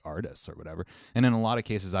of like artists or whatever. And in a lot of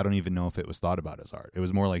cases, I don't even know if it was thought about as art. It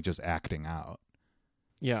was more like just acting out.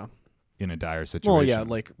 Yeah. In a dire situation. Well, yeah,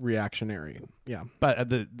 like reactionary. Yeah. But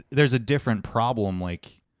there's a different problem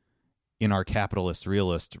like in our capitalist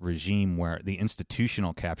realist regime where the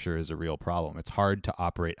institutional capture is a real problem. It's hard to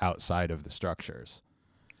operate outside of the structures.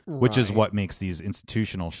 Which is what makes these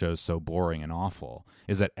institutional shows so boring and awful,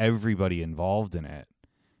 is that everybody involved in it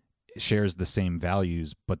shares the same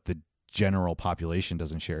values, but the general population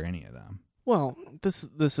doesn't share any of them. Well, this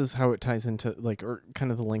is how it ties into like, or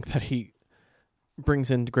kind of the link that he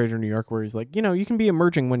brings into Greater New York, where he's like, you can be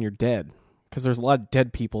emerging when you're dead, because there's a lot of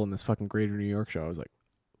dead people in this fucking Greater New York show. I was like,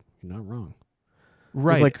 you're not wrong.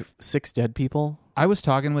 Right. There's like 6 dead people. I was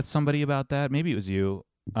talking with somebody about that. Maybe it was you.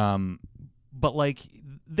 But like,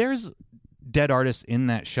 there's dead artists in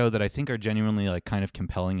that show that I think are genuinely like kind of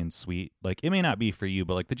compelling and sweet. Like it may not be for you,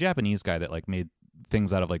 but like the Japanese guy that like made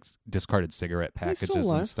things out of like discarded cigarette packages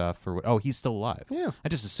and stuff. He's still alive. Yeah. I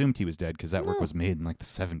just assumed he was dead because that work was made in like the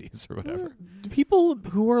 70s or whatever. People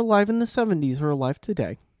who are alive in the 70s are alive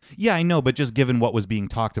today. Yeah, I know, but just given what was being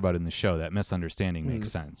talked about in the show, that misunderstanding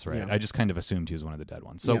makes sense, right? Yeah. I just kind of assumed he was one of the dead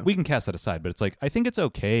ones. So we can cast that aside, but it's like, I think it's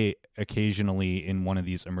okay occasionally in one of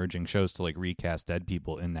these emerging shows to like recast dead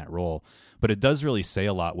people in that role, but it does really say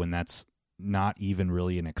a lot when that's not even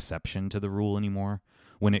really an exception to the rule anymore,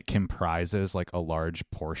 when it comprises like a large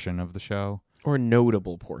portion of the show. Or a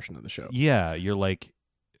notable portion of the show. Yeah, you're like,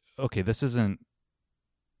 okay, this isn't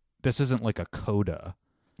like a coda.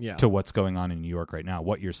 Yeah. To what's going on in New York right now.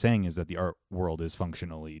 What you're saying is that the art world is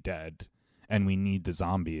functionally dead, and we need the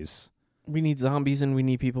zombies. We need zombies, and we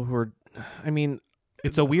need people who are... I mean...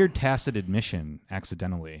 It's a weird tacit admission,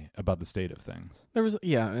 accidentally, about the state of things. There was...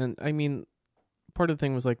 Yeah, and I mean, part of the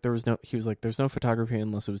thing was like, there's no photography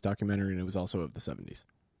unless it was documentary, and it was also of the 70s.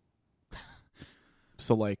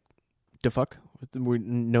 So like, the fuck?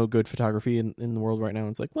 No good photography in the world right now.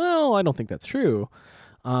 It's like, well, I don't think that's true.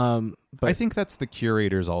 But I think that's the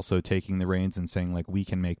curators also taking the reins and saying, like, we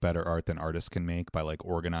can make better art than artists can make by, like,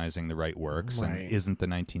 organizing the right works. Right. And isn't the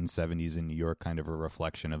 1970s in New York kind of a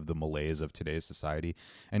reflection of the malaise of today's society?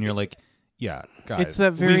 And you're like, yeah, guys, It's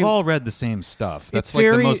that very- we've all read the same stuff. That's It's like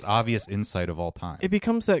very- the most obvious insight of all time. it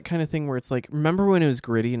becomes that kind of thing where it's like, remember when it was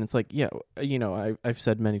gritty, and it's like, yeah, I've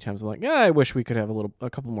said many times, I'm like, yeah, I wish we could have a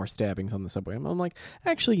couple more stabbings on the subway. I'm like,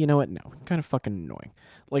 actually, you know what? No, kind of fucking annoying.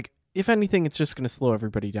 Like, if anything, it's just going to slow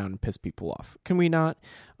everybody down and piss people off. Can we not?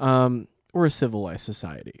 We're a civilized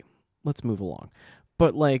society. Let's move along.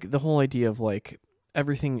 But like the whole idea of like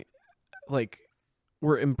everything, like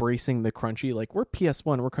we're embracing the crunchy, like we're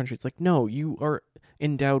PS1, we're crunchy. It's like, no, you are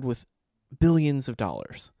endowed with billions of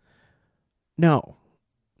dollars. No.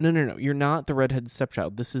 You're not the redheaded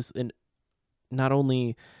stepchild. This is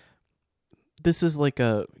this is like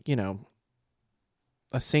a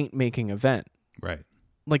saint making event. Right.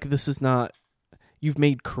 Like this is not, you've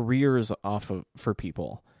made careers for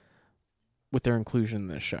people with their inclusion in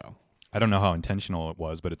this show. I don't know how intentional it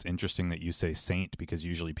was, but it's interesting that you say saint because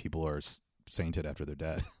usually people are sainted after they're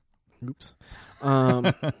dead. Oops.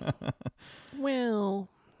 Well,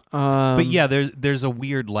 but yeah, there's a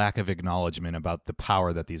weird lack of acknowledgement about the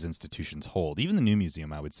power that these institutions hold. Even the New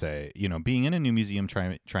Museum, I would say, being in a New Museum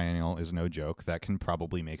triennial is no joke. That can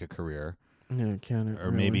probably make a career, yeah, can it or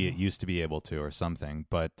really? maybe it used to be able to, or something.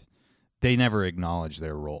 But they never acknowledge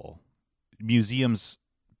their role. Museums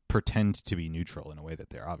pretend to be neutral in a way that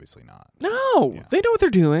they're obviously not. No, Yeah. they know what they're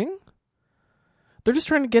doing. They're just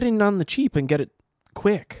trying to get in on the cheap and get it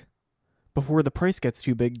quick before the price gets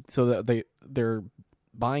too big, so that their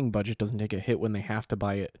buying budget doesn't take a hit when they have to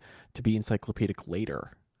buy it to be encyclopedic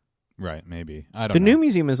later. Right? Maybe. I don't The know. New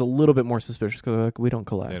Museum is a little bit more suspicious because like, we don't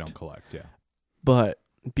collect. They don't collect. Yeah. But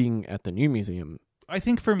being at the New Museum, I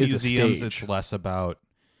think for is a museums, stage. it's less about,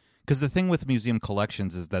 because the thing with museum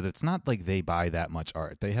collections is that it's not like they buy that much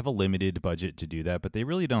art. They have a limited budget to do that, but they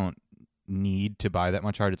really don't need to buy that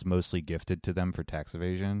much art. It's mostly gifted to them for tax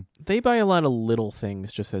evasion. they buy a lot of little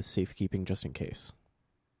things just as safekeeping, just in case.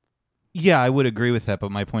 Yeah, I would agree with that,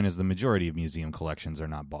 but my point is the majority of museum collections are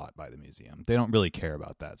not bought by the museum. They don't really care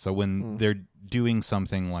about that. So when they're doing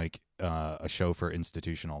something like a show for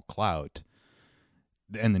institutional clout,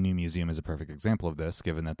 and the New Museum is a perfect example of this,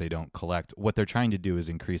 given that they don't collect, what they're trying to do is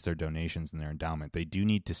increase their donations and their endowment. They do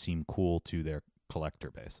need to seem cool to their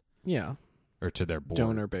collector base, Yeah. or to their board.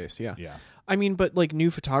 Donor base, yeah. Yeah. I mean, but like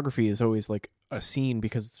new photography is always like a scene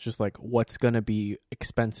because it's just like what's going to be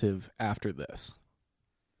expensive after this.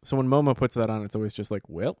 So when MoMA puts that on, it's always just like,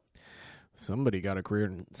 well, somebody got a career.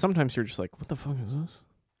 And sometimes you're just like, what the fuck is this?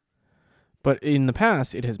 But in the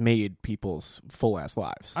past, it has made people's full-ass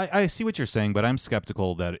lives. I see what you're saying, but I'm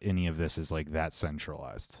skeptical that any of this is like that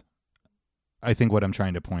centralized. I think what I'm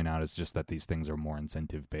trying to point out is just that these things are more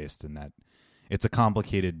incentive-based and that it's a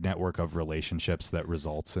complicated network of relationships that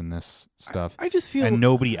results in this stuff. I just feel... And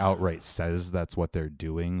nobody outright says that's what they're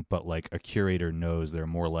doing, but like a curator knows they're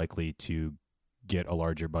more likely to get a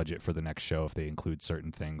larger budget for the next show if they include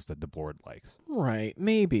certain things that the board likes. Right,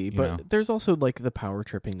 maybe, but know? there's also like the power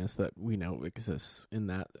trippiness that we know exists in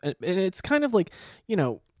that. And it's kind of like,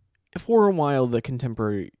 for a while the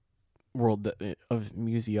contemporary world of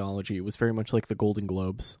museology was very much like the Golden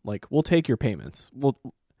Globes. Like, we'll take your payments.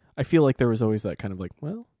 I feel like there was always that kind of like,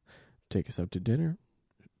 well, take us out to dinner,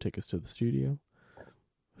 take us to the studio,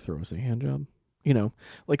 throw us a hand job.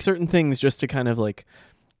 Like certain things just to kind of like,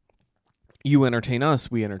 you entertain us,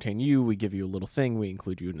 we entertain you, we give you a little thing, we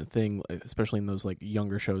include you in a thing, especially in those like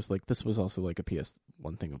younger shows. Like this was also like a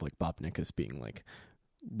PS1 thing of like Bob Nickus being like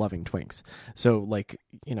loving twinks. So like,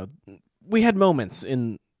 we had moments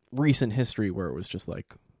in recent history where it was just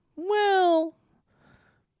like, well,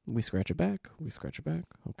 we scratch it back.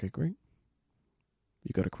 Okay, great.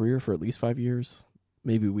 You got a career for at least 5 years.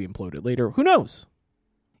 Maybe we implode it later. Who knows?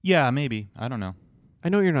 Yeah, maybe. I don't know. I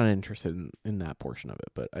know you're not interested in that portion of it,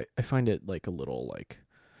 but I find it like a little like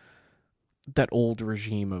that old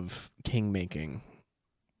regime of king making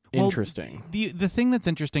interesting. Well, the thing that's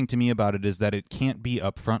interesting to me about it is that it can't be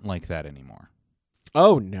upfront like that anymore.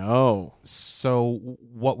 Oh, no. So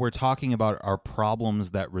what we're talking about are problems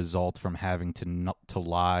that result from having to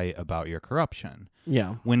lie about your corruption.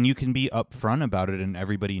 Yeah. When you can be upfront about it and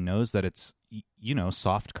everybody knows that it's,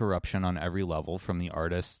 soft corruption on every level, from the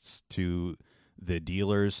artists to the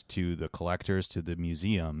dealers to the collectors to the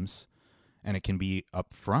museums, and it can be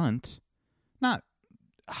upfront, not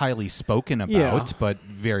highly spoken about, but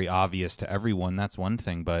very obvious to everyone. That's one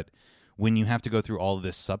thing. But when you have to go through all of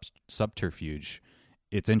this subterfuge,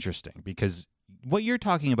 it's interesting because what you're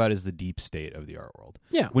talking about is the deep state of the art world.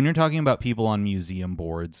 Yeah. When you're talking about people on museum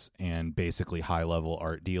boards and basically high-level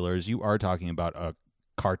art dealers, you are talking about a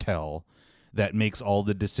cartel that makes all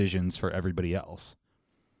the decisions for everybody else.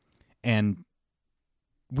 And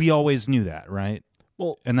we always knew that, right?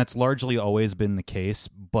 Well, And that's largely always been the case,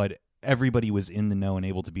 but everybody was in the know and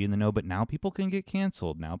able to be in the know, but now people can get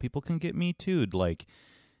canceled. Now people can get Me Too'd. Like,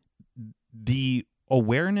 the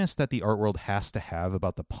awareness that the art world has to have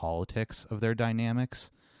about the politics of their dynamics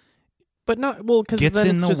but not well because gets then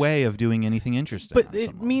in it's the just, way of doing anything interesting. But on it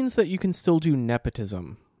someone. means that you can still do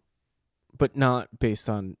nepotism, but not based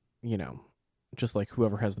on, just like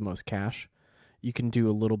whoever has the most cash. You can do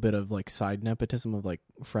a little bit of like side nepotism of like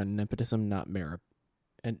friend nepotism, not merit.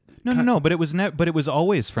 And No. But it was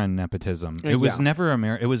always friend nepotism. It was Yeah.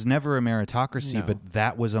 never it was never a meritocracy. No. But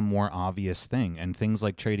that was a more obvious thing, and things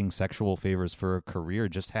like trading sexual favors for a career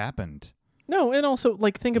just happened. No, and also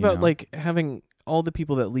like think You about know? like having all the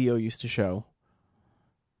people that Leo used to show,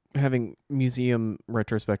 having museum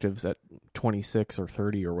retrospectives at 26 or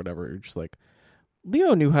 30 or whatever. You're just like,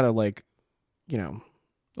 Leo knew how to like,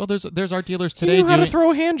 Well, there's art dealers he today knew how to doing.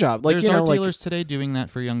 throw a hand job. Like There's you know, art like dealers today doing that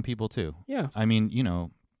for young people too. yeah, I mean,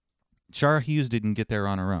 Shara Hughes didn't get there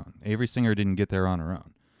on her own. Avery Singer didn't get there on her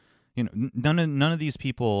own. None of these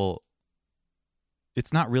people.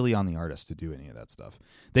 It's not really on the artist to do any of that stuff.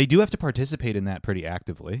 They do have to participate in that pretty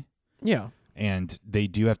actively, yeah. and they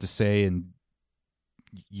do have to say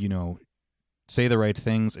say the right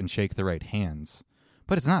things and shake the right hands.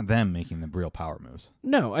 But it's not them making the real power moves.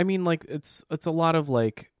 No, I mean like it's a lot of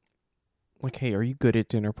like, hey, are you good at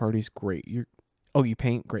dinner parties? Great. You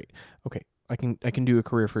paint? Great. Okay, I can do a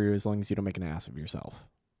career for you as long as you don't make an ass of yourself.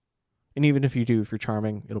 And even if you do, if you're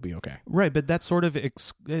charming, it'll be okay. Right, but that's sort of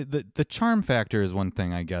the charm factor is one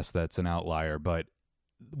thing, I guess, that's an outlier. But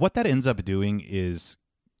what that ends up doing is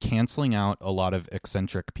canceling out a lot of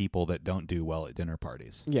eccentric people that don't do well at dinner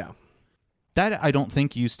parties. Yeah. That I don't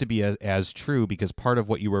think used to be as true, because part of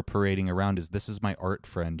what you were parading around is, this is my art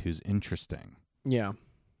friend who's interesting. Yeah.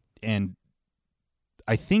 And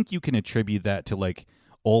I think you can attribute that to like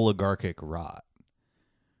oligarchic rot,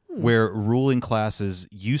 where ruling classes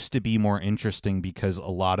used to be more interesting because a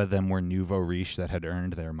lot of them were nouveau riche that had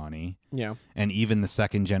earned their money. Yeah. And even the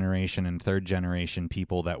second generation and third generation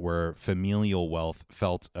people that were familial wealth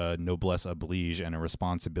felt a noblesse oblige and a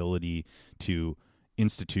responsibility to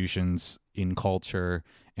institutions in culture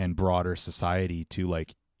and broader society to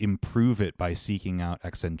like improve it by seeking out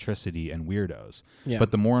eccentricity and weirdos. Yeah.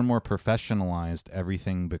 But the more and more professionalized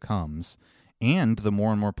everything becomes, and the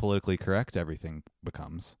more and more politically correct everything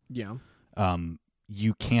becomes, Yeah.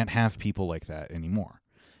 you can't have people like that anymore.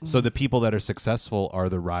 So the people that are successful are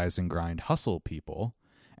the rise and grind hustle people,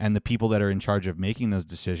 and the people that are in charge of making those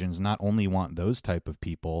decisions not only want those type of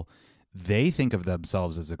people, they think of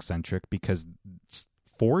themselves as eccentric because it's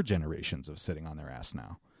 4 generations of sitting on their ass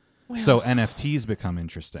now. So NFTs become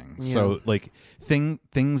interesting. Yeah. So like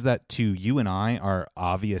things that to you and I are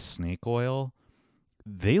obvious snake oil,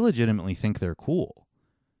 they legitimately think they're cool.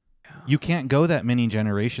 You can't go that many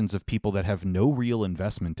generations of people that have no real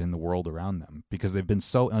investment in the world around them because they've been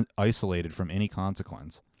so isolated from any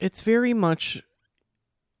consequence. It's very much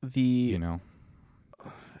the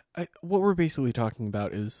what we're basically talking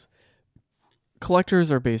about is collectors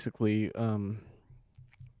are basically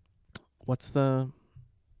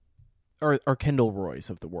are Kendall Roys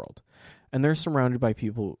of the world, and they're surrounded by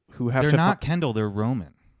people who have They're to not Kendall, they're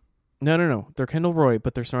Roman. No. They're Kendall Roy,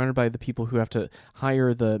 but they're surrounded by the people who have to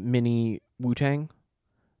hire the mini Wu-Tang,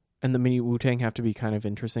 and the mini Wu-Tang have to be kind of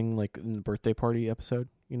interesting, like in the birthday party episode.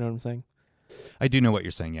 You know what I'm saying? I do know what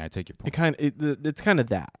you're saying. Yeah, I take your point. It's kind of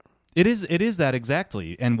that. It is that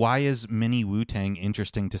exactly. And why is mini Wu-Tang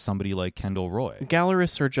interesting to somebody like Kendall Roy?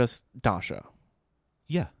 Gallerists are just Dasha.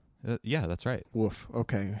 Yeah. Yeah, that's right. Woof.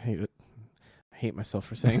 Okay, I hate it. I hate myself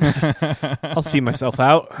for saying that. I'll see myself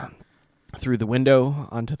out through the window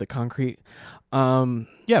onto the concrete.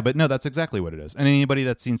 Yeah, but no, that's exactly what it is. And anybody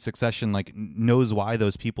that's seen Succession like knows why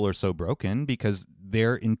those people are so broken, because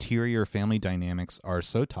their interior family dynamics are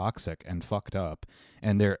so toxic and fucked up,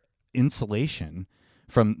 and their insulation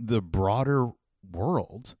from the broader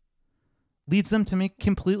world leads them to make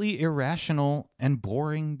completely irrational and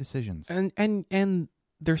boring decisions. And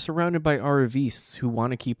they're surrounded by RVists who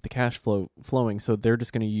want to keep the cash flow flowing, so they're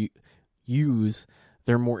just going to use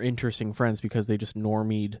their more interesting friends because they just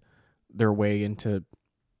normied their way into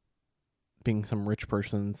being some rich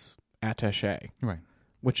person's attaché. Right.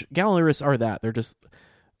 Which gallerists are that. They're just,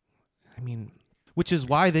 which is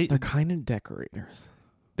why they're kind of decorators.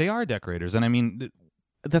 they are decorators. And I mean,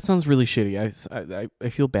 that sounds really shitty. I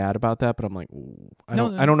feel bad about that, but I'm like, I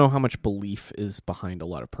don't know how much belief is behind a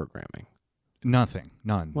lot of programming. Nothing.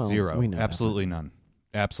 None. Well, Zero. we know Absolutely none.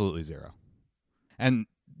 Absolutely zero. And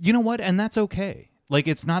you know what? And that's okay. Like,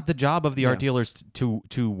 it's not the job of the art dealers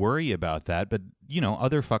to worry about that, but, you know,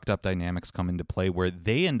 other fucked up dynamics come into play where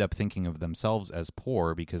they end up thinking of themselves as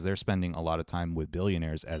poor because they're spending a lot of time with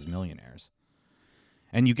billionaires as millionaires.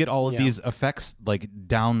 And you get all of these effects, like,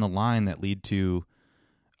 down the line that lead to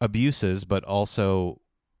abuses, but also,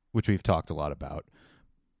 which we've talked a lot about,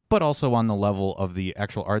 but also on the level of the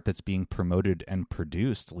actual art that's being promoted and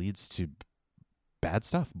produced leads to bad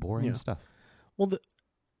stuff, boring stuff. Well,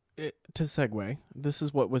 to segue, this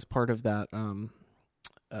is what was part of that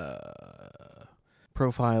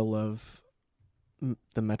profile of the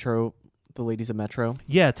ladies of Metro.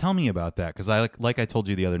 Yeah, tell me about that, because I like I told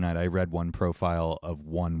you the other night, I read one profile of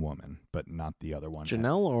one woman, but not the other one.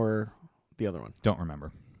 Janelle or the other one? Don't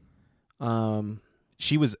remember.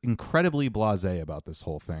 She was incredibly blasé about this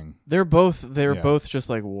whole thing. They're both just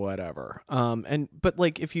like whatever. But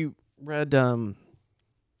like if you read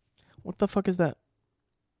what the fuck is that?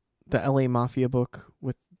 The LA Mafia book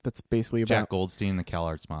that's basically about Jack Goldstein, the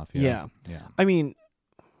CalArts Mafia. Yeah. I mean,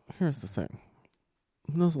 here's the thing.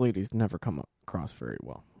 Those ladies never come across very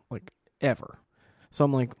well. Like ever. So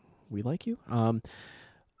I'm like, we like you?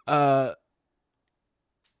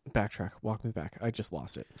 Backtrack. Walk me back. I just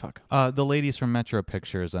lost it. Fuck. The ladies from Metro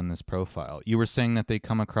Pictures on this profile. You were saying that they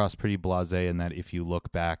come across pretty blasé and that if you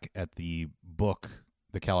look back at the book,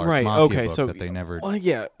 the CalArts Mafia book, that they never... Well,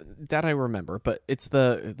 yeah, that I remember, but it's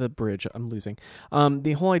the bridge I'm losing.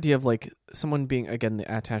 The whole idea of, like, someone being, again, the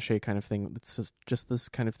attaché kind of thing, it's just this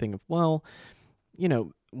kind of thing of, well, you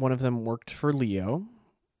know, one of them worked for Leo.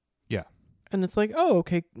 Yeah. And it's like, oh,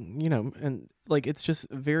 okay, you know, and, like, it's just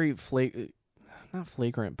very not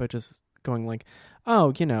flagrant, but just going like,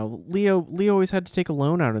 oh, you know, Leo always had to take a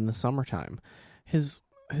loan out in the summertime. His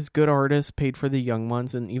good artists paid for the young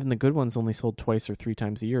ones, and even the good ones only sold twice or three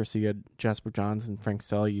times a year. So you had Jasper Johns and Frank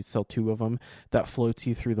Stella. You sell two of them. That floats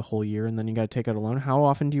you through the whole year, and then you got to take out a loan. How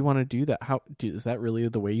often do you want to do that? Is that really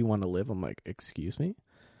the way you want to live? I'm like, excuse me?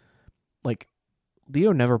 Like,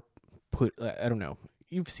 Leo never I don't know.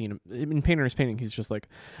 You've seen him in Painter's Painting. He's just like,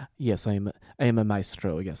 yes, I am a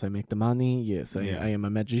maestro. Yes, I make the money. Yes, I am a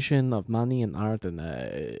magician of money and art, and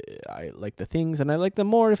I like the things, and I like them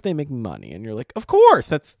more if they make me money. And you're like, of course,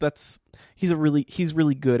 that's he's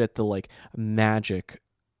really good at the like magic,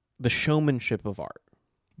 the showmanship of art.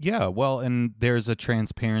 Yeah, well, and there's a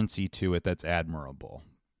transparency to it that's admirable.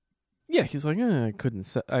 Yeah, he's like,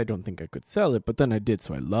 I don't think I could sell it, but then I did,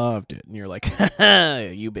 so I loved it. And you're like,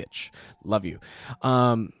 you bitch, love you.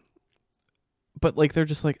 But like, they're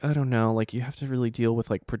just like, I don't know, like you have to really deal with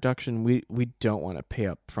like production. We don't want to pay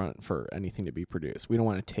up front for anything to be produced. We don't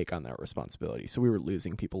want to take on that responsibility. So we were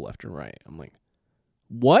losing people left and right. I'm like,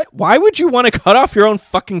 what? Why would you want to cut off your own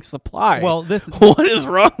fucking supply? Well, what is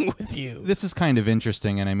wrong with you? This is kind of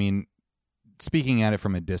interesting, and I mean, speaking at it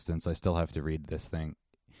from a distance, I still have to read this thing.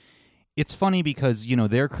 It's funny because, you know,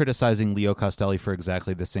 they're criticizing Leo Castelli for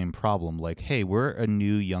exactly the same problem. Like, hey, we're a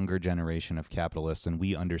new, younger generation of capitalists, and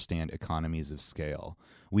we understand economies of scale.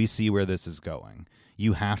 We see where this is going.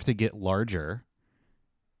 You have to get larger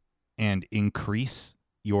and increase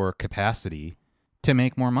your capacity to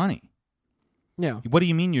make more money. Yeah. What do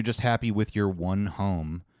you mean you're just happy with your one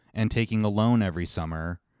home and taking a loan every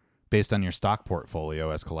summer based on your stock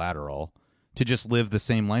portfolio as collateral to just live the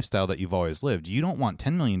same lifestyle that you've always lived? You don't want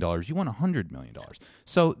 $10 million. You want $100 million.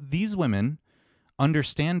 So these women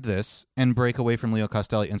understand this and break away from Leo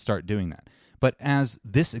Castelli and start doing that. But as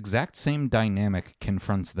this exact same dynamic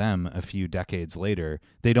confronts them a few decades later,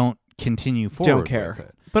 they don't continue forward don't care. with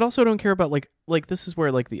it. But also don't care about, like this is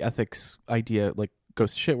where, like, the ethics idea, like,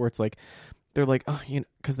 goes to shit, where it's like, they're like, oh, you know,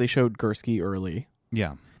 because they showed Gursky early.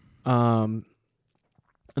 Yeah. And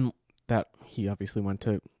that he obviously went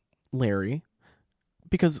to Larry,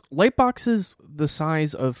 because light boxes the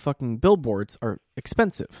size of fucking billboards are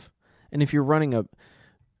expensive. And if you're running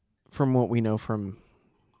from what we know from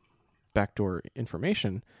backdoor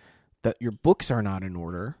information, that your books are not in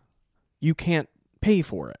order, you can't pay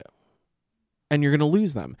for it. And you're going to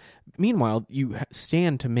lose them. Meanwhile, you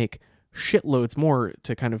stand to make shitloads more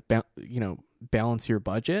to kind of balance your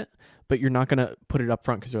budget, but you're not going to put it up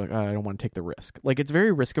front because you're like, oh, I don't want to take the risk. Like, it's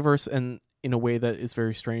very risk averse, and in a way that is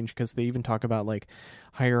very strange, because they even talk about like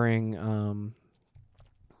hiring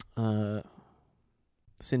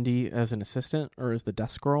Cindy as an assistant or as the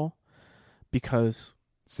desk girl, because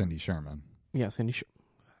Cindy Sherman. Yeah, Cindy.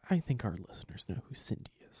 I think our listeners know who Cindy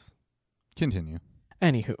is. Continue.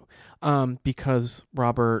 Anywho, because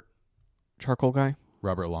Robert Charcoal Guy,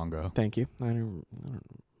 Robert Longo. Thank you. I don't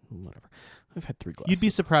whatever. I've had 3 glasses. You'd be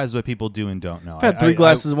surprised what people do and don't know. I've had 3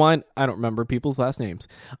 glasses of wine. I don't remember people's last names.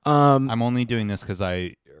 I'm only doing this because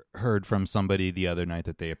I heard from somebody the other night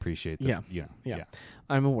that they appreciate this. Yeah.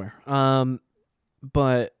 I'm aware.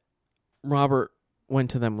 But Robert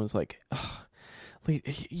went to them and was like,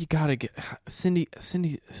 you gotta get Cindy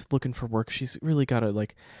is looking for work. She's really gotta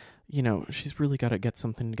she's really gotta get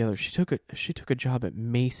something together. She took a job at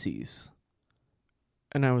Macy's.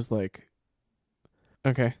 And I was like,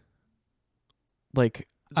 okay.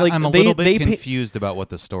 I'm a little bit confused about what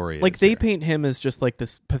the story is. Like they paint him as just like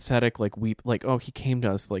this pathetic, he came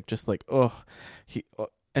to us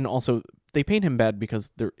and also they paint him bad because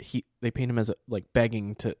they paint him as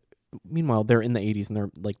begging to. Meanwhile, they're in the 80s and they're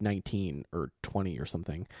like 19 or 20 or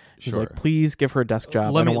something. He's like, please give her a desk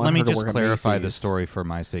job. Let me just clarify the story for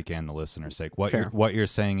my sake and the listener's sake. What you're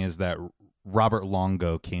saying is that Robert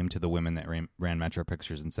Longo came to the women that ran Metro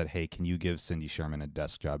Pictures and said, hey, can you give Cindy Sherman a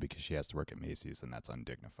desk job because she has to work at Macy's and that's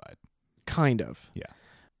undignified? Kind of. Yeah.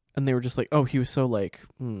 And they were just like, oh, he was so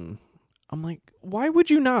I'm like, why would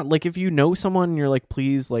you not? Like, if you know someone and you're like,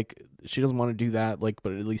 please, she doesn't want to do that, but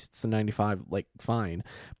at least it's a 95, fine.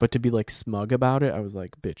 But to be smug about it, I was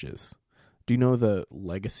like, bitches. Do you know the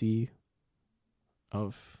legacy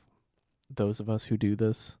of those of us who do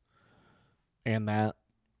this? And that,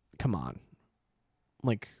 come on.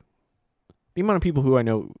 The amount of people who I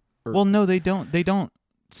know well, no, they don't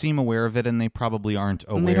seem aware of it, and they probably aren't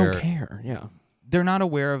aware. And they don't care, yeah. They're not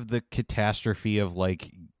aware of the catastrophe of,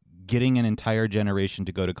 getting an entire generation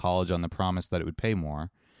to go to college on the promise that it would pay more.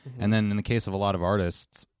 Mm-hmm. And then in the case of a lot of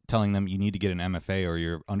artists, telling them you need to get an MFA or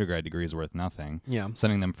your undergrad degree is worth nothing. Yeah.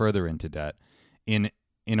 Sending them further into debt. In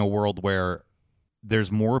a world where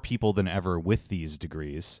there's more people than ever with these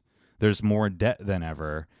degrees, there's more debt than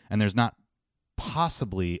ever, and there's not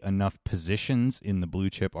possibly enough positions in the blue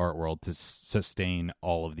chip art world to sustain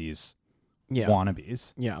all of these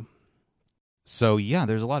wannabes. Yeah. So yeah,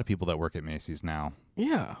 there's a lot of people that work at Macy's now.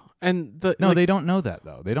 Yeah, and they don't know that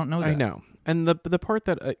though. They don't know that. I know, and the part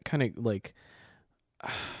that kind of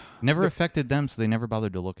never affected them, so they never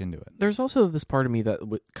bothered to look into it. There's also this part of me that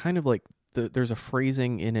kind of there's a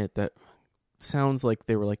phrasing in it that sounds like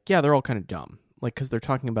they were like, yeah, they're all kind of dumb. Because they're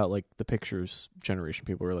talking about, the pictures generation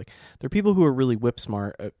people were they're people who are really whip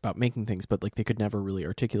smart about making things, but, they could never really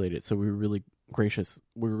articulate it. So we were really gracious.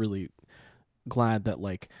 We were really glad that,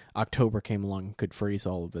 October came along and could phrase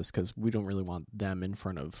all of this because we don't really want them in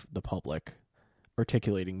front of the public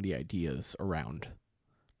articulating the ideas around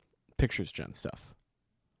pictures gen stuff.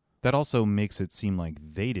 That also makes it seem like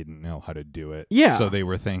they didn't know how to do it. Yeah. So they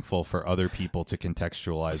were thankful for other people to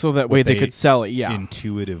contextualize. So that way they could sell it, yeah.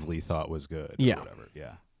 Intuitively thought was good. Yeah. Or whatever.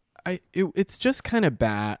 Yeah. It's just kind of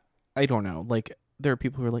bad. I don't know. There are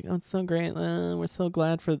people who are like, oh, it's so great. We're so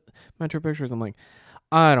glad for Metro Pictures. I'm like,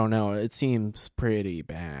 I don't know. It seems pretty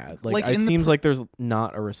bad. It seems like there's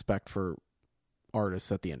not a respect for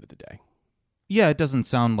artists at the end of the day. Yeah, it doesn't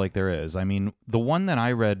sound like there is. I mean, the one that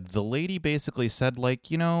I read, the lady basically said,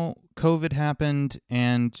 COVID happened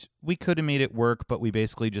and we could have made it work, but we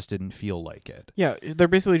basically just didn't feel like it. Yeah, they're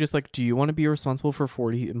basically just like, do you want to be responsible for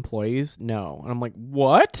 40 employees? No. And I'm like,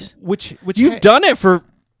 what? Which You've done it for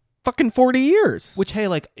fucking 40 years. Which, hey,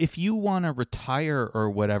 if you want to retire or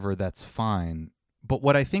whatever, that's fine. But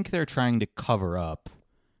what I think they're trying to cover up,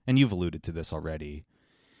 and you've alluded to this already,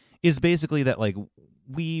 is basically that,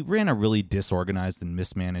 we ran a really disorganized and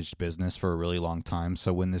mismanaged business for a really long time.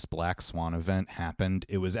 So when this Black Swan event happened,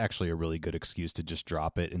 it was actually a really good excuse to just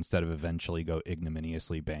drop it instead of eventually go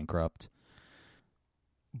ignominiously bankrupt.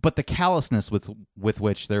 But the callousness with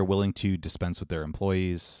which they're willing to dispense with their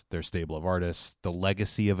employees, their stable of artists, the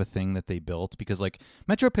legacy of a thing that they built, because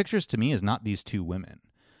Metro Pictures to me is not these two women.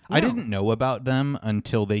 No. I didn't know about them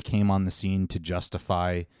until they came on the scene to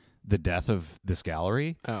justify the death of this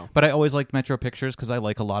gallery. Oh. But I always liked Metro Pictures because I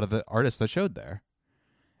like a lot of the artists that showed there.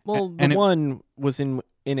 Well, one was in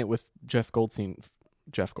it with Jeff Goldstein.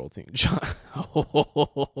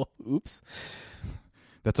 Oops.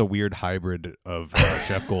 That's a weird hybrid of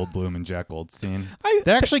Jeff Goldblum and Jack Goldstein.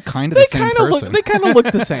 They're actually kind of the same person. They kind of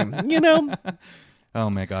look the same,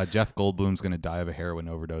 Oh my God, Jeff Goldblum's going to die of a heroin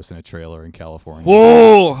overdose in a trailer in California.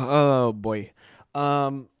 Whoa! Oh boy.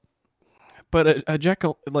 But Jack,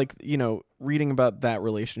 reading about that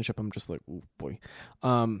relationship, I'm just like, oh boy.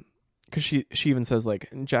 Because she even says,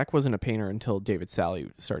 Jack wasn't a painter until David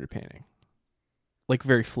Sally started painting.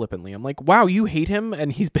 Very flippantly. I'm like, wow, you hate him?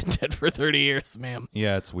 And he's been dead for 30 years, ma'am.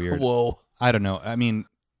 Yeah, it's weird. Whoa. I don't know. I mean,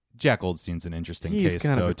 Jack Goldstein's an interesting case,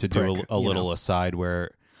 though, to do a little aside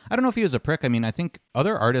where... I don't know if he was a prick. I mean, I think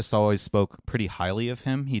other artists always spoke pretty highly of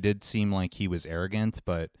him. He did seem like he was arrogant,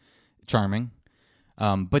 but charming.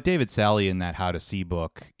 But David Sally in that How to See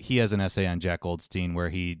book, he has an essay on Jack Goldstein where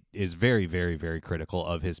he is very, very, very critical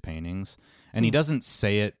of his paintings. And he doesn't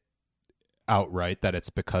say it outright that it's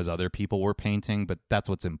because other people were painting, but that's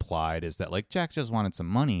what's implied, is that like Jack just wanted some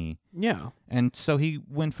money. Yeah. And so he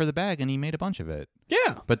went for the bag and he made a bunch of it.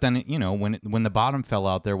 Yeah. But then, when the bottom fell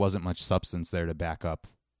out, there wasn't much substance there to back up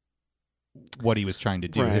what he was trying to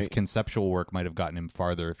do. Right. His conceptual work might have gotten him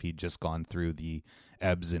farther if he'd just gone through the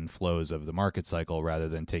ebbs and flows of the market cycle rather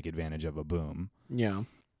than take advantage of a boom. Yeah.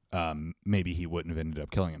 Maybe he wouldn't have ended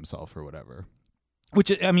up killing himself or whatever.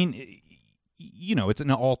 Which, I mean, it's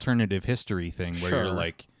an alternative history thing where Sure. you're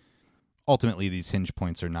like, ultimately these hinge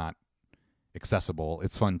points are not accessible.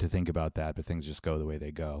 It's fun to think about that, but things just go the way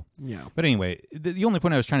they go. Yeah. But anyway, the only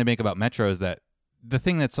point I was trying to make about Metro is that the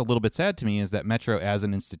thing that's a little bit sad to me is that Metro as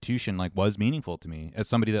an institution like was meaningful to me as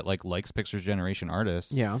somebody that like likes Pictures Generation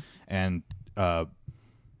artists. Yeah. And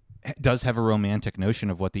does have a romantic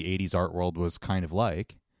notion of what the 80s art world was kind of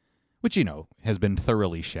like, which, has been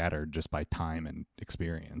thoroughly shattered just by time and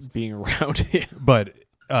experience. Being around it. But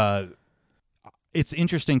it's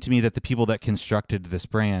interesting to me that the people that constructed this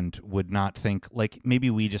brand would not think, like, maybe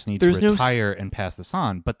we just need There's to no retire and pass this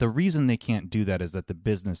on. But the reason they can't do that is that the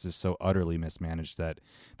business is so utterly mismanaged that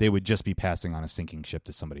they would just be passing on a sinking ship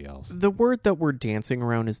to somebody else. The word that we're dancing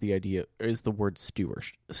around is the word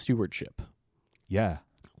stewardship. Yeah.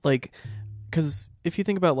 Like, because if you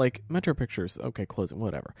think about like Metro Pictures, okay, closing,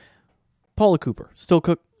 whatever. Paula Cooper, still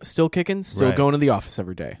kicking, still Right. going to the office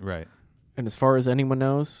every day. Right. And as far as anyone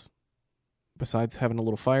knows, besides having a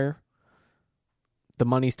little fire, the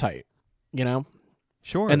money's tight,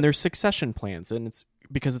 Sure. And there's succession plans, and it's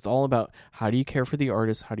because it's all about how do you care for the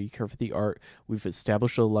artist, how do you care for the art. We've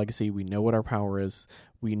established a legacy. We know what our power is.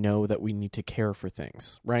 We know that we need to care for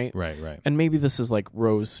things, right? Right. And maybe this is like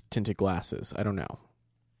rose-tinted glasses. I don't know.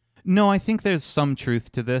 No, I think there's some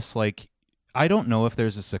truth to this. Like, I don't know if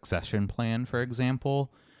there's a succession plan, for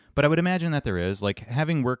example, but I would imagine that there is. Like,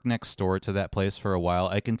 having worked next door to that place for a while,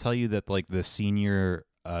 I can tell you that like the senior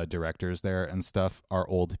directors there and stuff are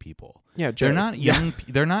old people. Yeah, They're not young.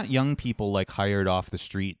 They're not young people like hired off the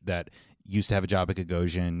street that used to have a job at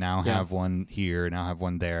Gagosian, now Yeah. have one here, now have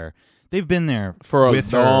one there. They've been there For a with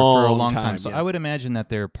her for a long long time. time, So yeah. I would imagine that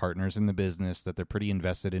they're partners in the business, that they're pretty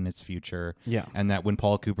invested in its future, Yeah. and that when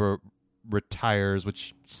Paula Cooper retires,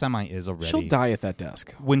 which semi is already, She'll die at that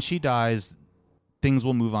desk. when she dies, things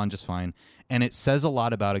will move on just fine. And it says a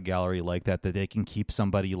lot about a gallery like that they can keep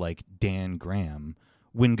somebody like Dan Graham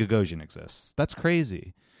when Gagosian exists. That's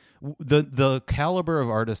crazy. The caliber of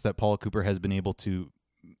artists that Paula Cooper has been able to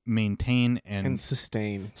maintain And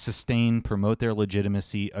sustain. promote their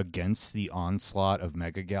legitimacy against the onslaught of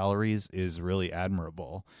mega galleries is really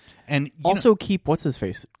admirable. And you Also keep, what's his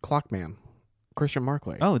face? Clockman. Christian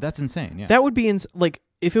Markley. oh, that's insane. Yeah. That would be, like,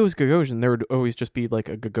 if it was Gagosian, there would always just be like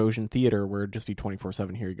a Gagosian theater where it'd just be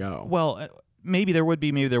 24/7, here you go. Well, maybe there would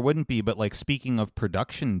be, maybe there wouldn't be, but like speaking of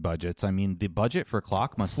production budgets, I mean, the budget for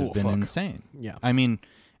Clock must have Oh, been fuck. insane. Yeah. I mean,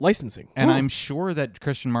 Licensing. and Woo. I'm sure that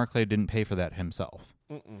Christian Markley didn't pay for that himself.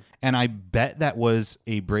 And I bet that was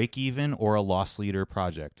a break-even or a loss leader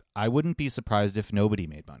project. I wouldn't be surprised if nobody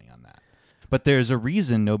made money on that. But there's a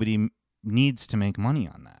reason nobody needs to make money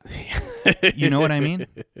on that. You know what I mean?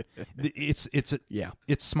 It's Yeah.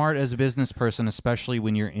 it's smart as a business person, especially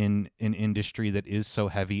when you're in an industry that is so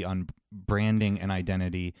heavy on branding and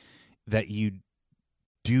identity, that you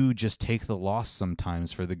do just take the loss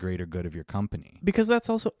sometimes for the greater good of your company. Because that's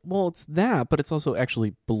also, well, it's that, but it's also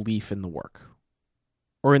actually belief in the work.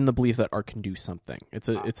 Or in the belief that art can do something. It's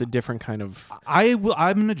a different kind of... I'm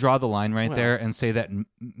going to draw the line right Well. there and say that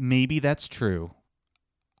maybe that's true.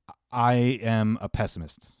 I am a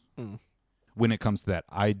pessimist when it comes to that.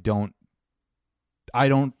 I don't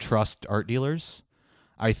trust art dealers.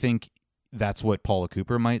 I think that's what Paula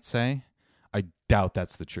Cooper might say. I doubt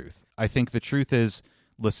that's the truth. I think the truth is,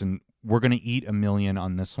 listen, we're going to eat $1 million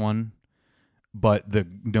on this one, but the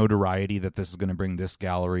notoriety that this is going to bring this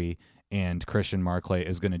gallery and Christian Markley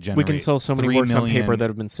is going to generate. We can sell so many $3 works on million paper that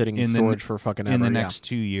have been sitting in storage for fucking ever. in the next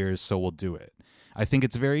 2 years, so we'll do it. I think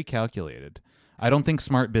it's very calculated. I don't think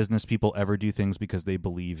smart business people ever do things because they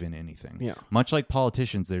believe in anything. Yeah. Much like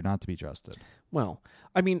politicians, they're not to be trusted. Well,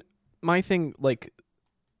 I mean, my thing, like,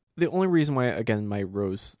 the only reason why, again, my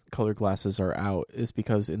rose-colored glasses are out is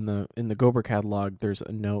because in the Gober catalog, there's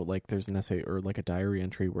a note, like, there's an essay or, like, a diary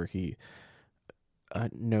entry where he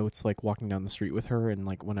notes, like, walking down the street with her, and,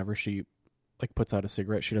 like, whenever she, like, puts out a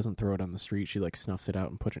cigarette, she doesn't throw it on the street. She, like, snuffs it out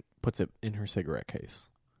and puts it in her cigarette case.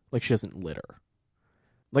 Like, she doesn't litter.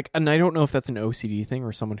 Like, and I don't know if that's an OCD thing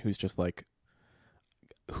or someone who's just like,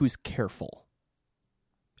 who's careful.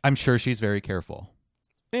 I'm sure she's very careful.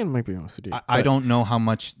 And it might be OCD. I don't know how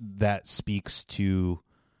much that speaks to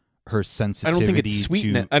her sensitivity. I don't think it's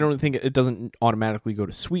sweetness. I don't think it doesn't automatically go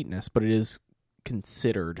to sweetness, but it is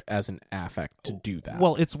considered as an affect to do that.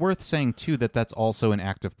 Well, it's worth saying, too, that that's also an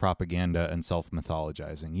act of propaganda and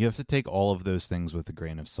self-mythologizing. You have to take all of those things with a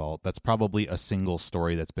grain of salt. That's probably a single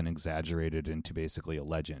story that's been exaggerated into basically a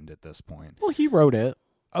legend at this point. Well, he wrote it.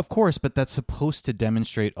 Of course, but that's supposed to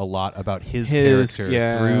demonstrate a lot about his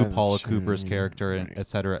character through Paula Cooper's character, and et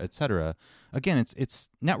cetera, et cetera. Again, it's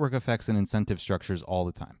network effects and incentive structures all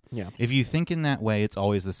the time. Yeah. If you think in that way, it's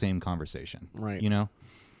always the same conversation. Right. You know?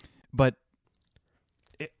 But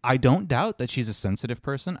I don't doubt that she's a sensitive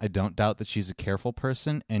person. I don't doubt that she's a careful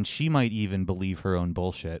person, and she might even believe her own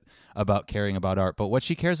bullshit about caring about art. But what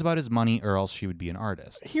she cares about is money, or else she would be an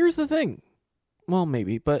artist. Here's the thing. Well,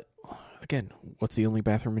 maybe, but again, what's the only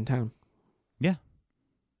bathroom in town? Yeah.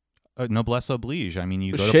 Noblesse oblige. I mean,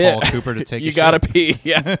 you go Shit. to Paula Cooper to take you a gotta shit. pee.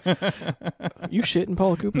 Yeah. You shit in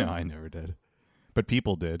Paula Cooper? No, I never did. But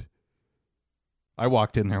people did. I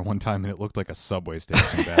walked in there one time and it looked like a subway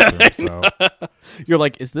station bathroom. So You're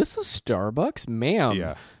like, is this a Starbucks? Ma'am.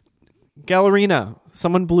 yeah. Gallerina,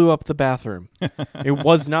 someone blew up the bathroom. It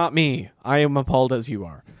was not me. I am appalled as you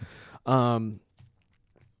are.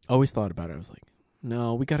 Always thought about it. I was like,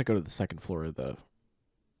 no, we got to go to the second floor of the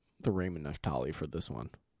Raymond Naftali for this one.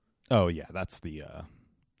 Oh yeah, that's the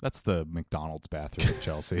McDonald's bathroom at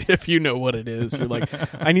Chelsea. If you know what it is, you're like,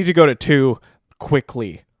 I need to go to 2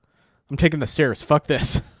 quickly. I'm taking the stairs. Fuck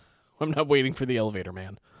this. I'm not waiting for the elevator,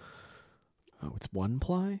 man. Oh, it's 1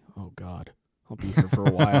 ply? Oh, God. I'll be here for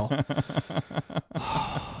a while.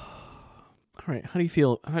 All right. How do you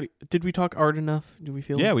feel? Did we talk art enough? Do we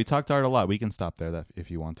feel? Yeah, we talked art a lot. We can stop there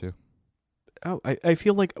if you want to. Oh, I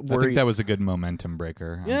feel like I think that was a good momentum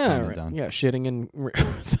breaker. Yeah, I'm right. done. Yeah, shitting in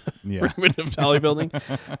Yeah. Raymond Naftali building.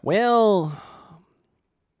 Well,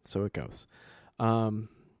 so it goes.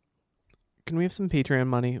 Can we have some Patreon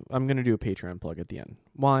money? I'm going to do a Patreon plug at the end.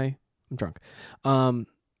 Why? I'm drunk.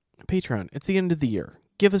 Patreon. It's the end of the year.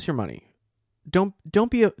 Give us your money. Don't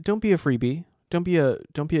be a freebie. Don't be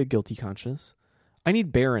a guilty conscience. I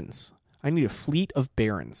need barons. I need a fleet of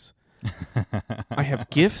barons. I have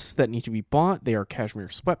gifts that need to be bought. They are cashmere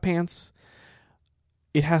sweatpants.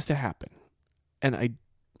 It has to happen. And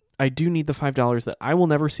I do need the $5 that I will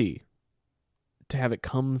never see to have it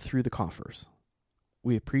come through the coffers.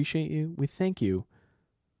 We appreciate you. We thank you.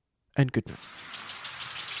 And good night.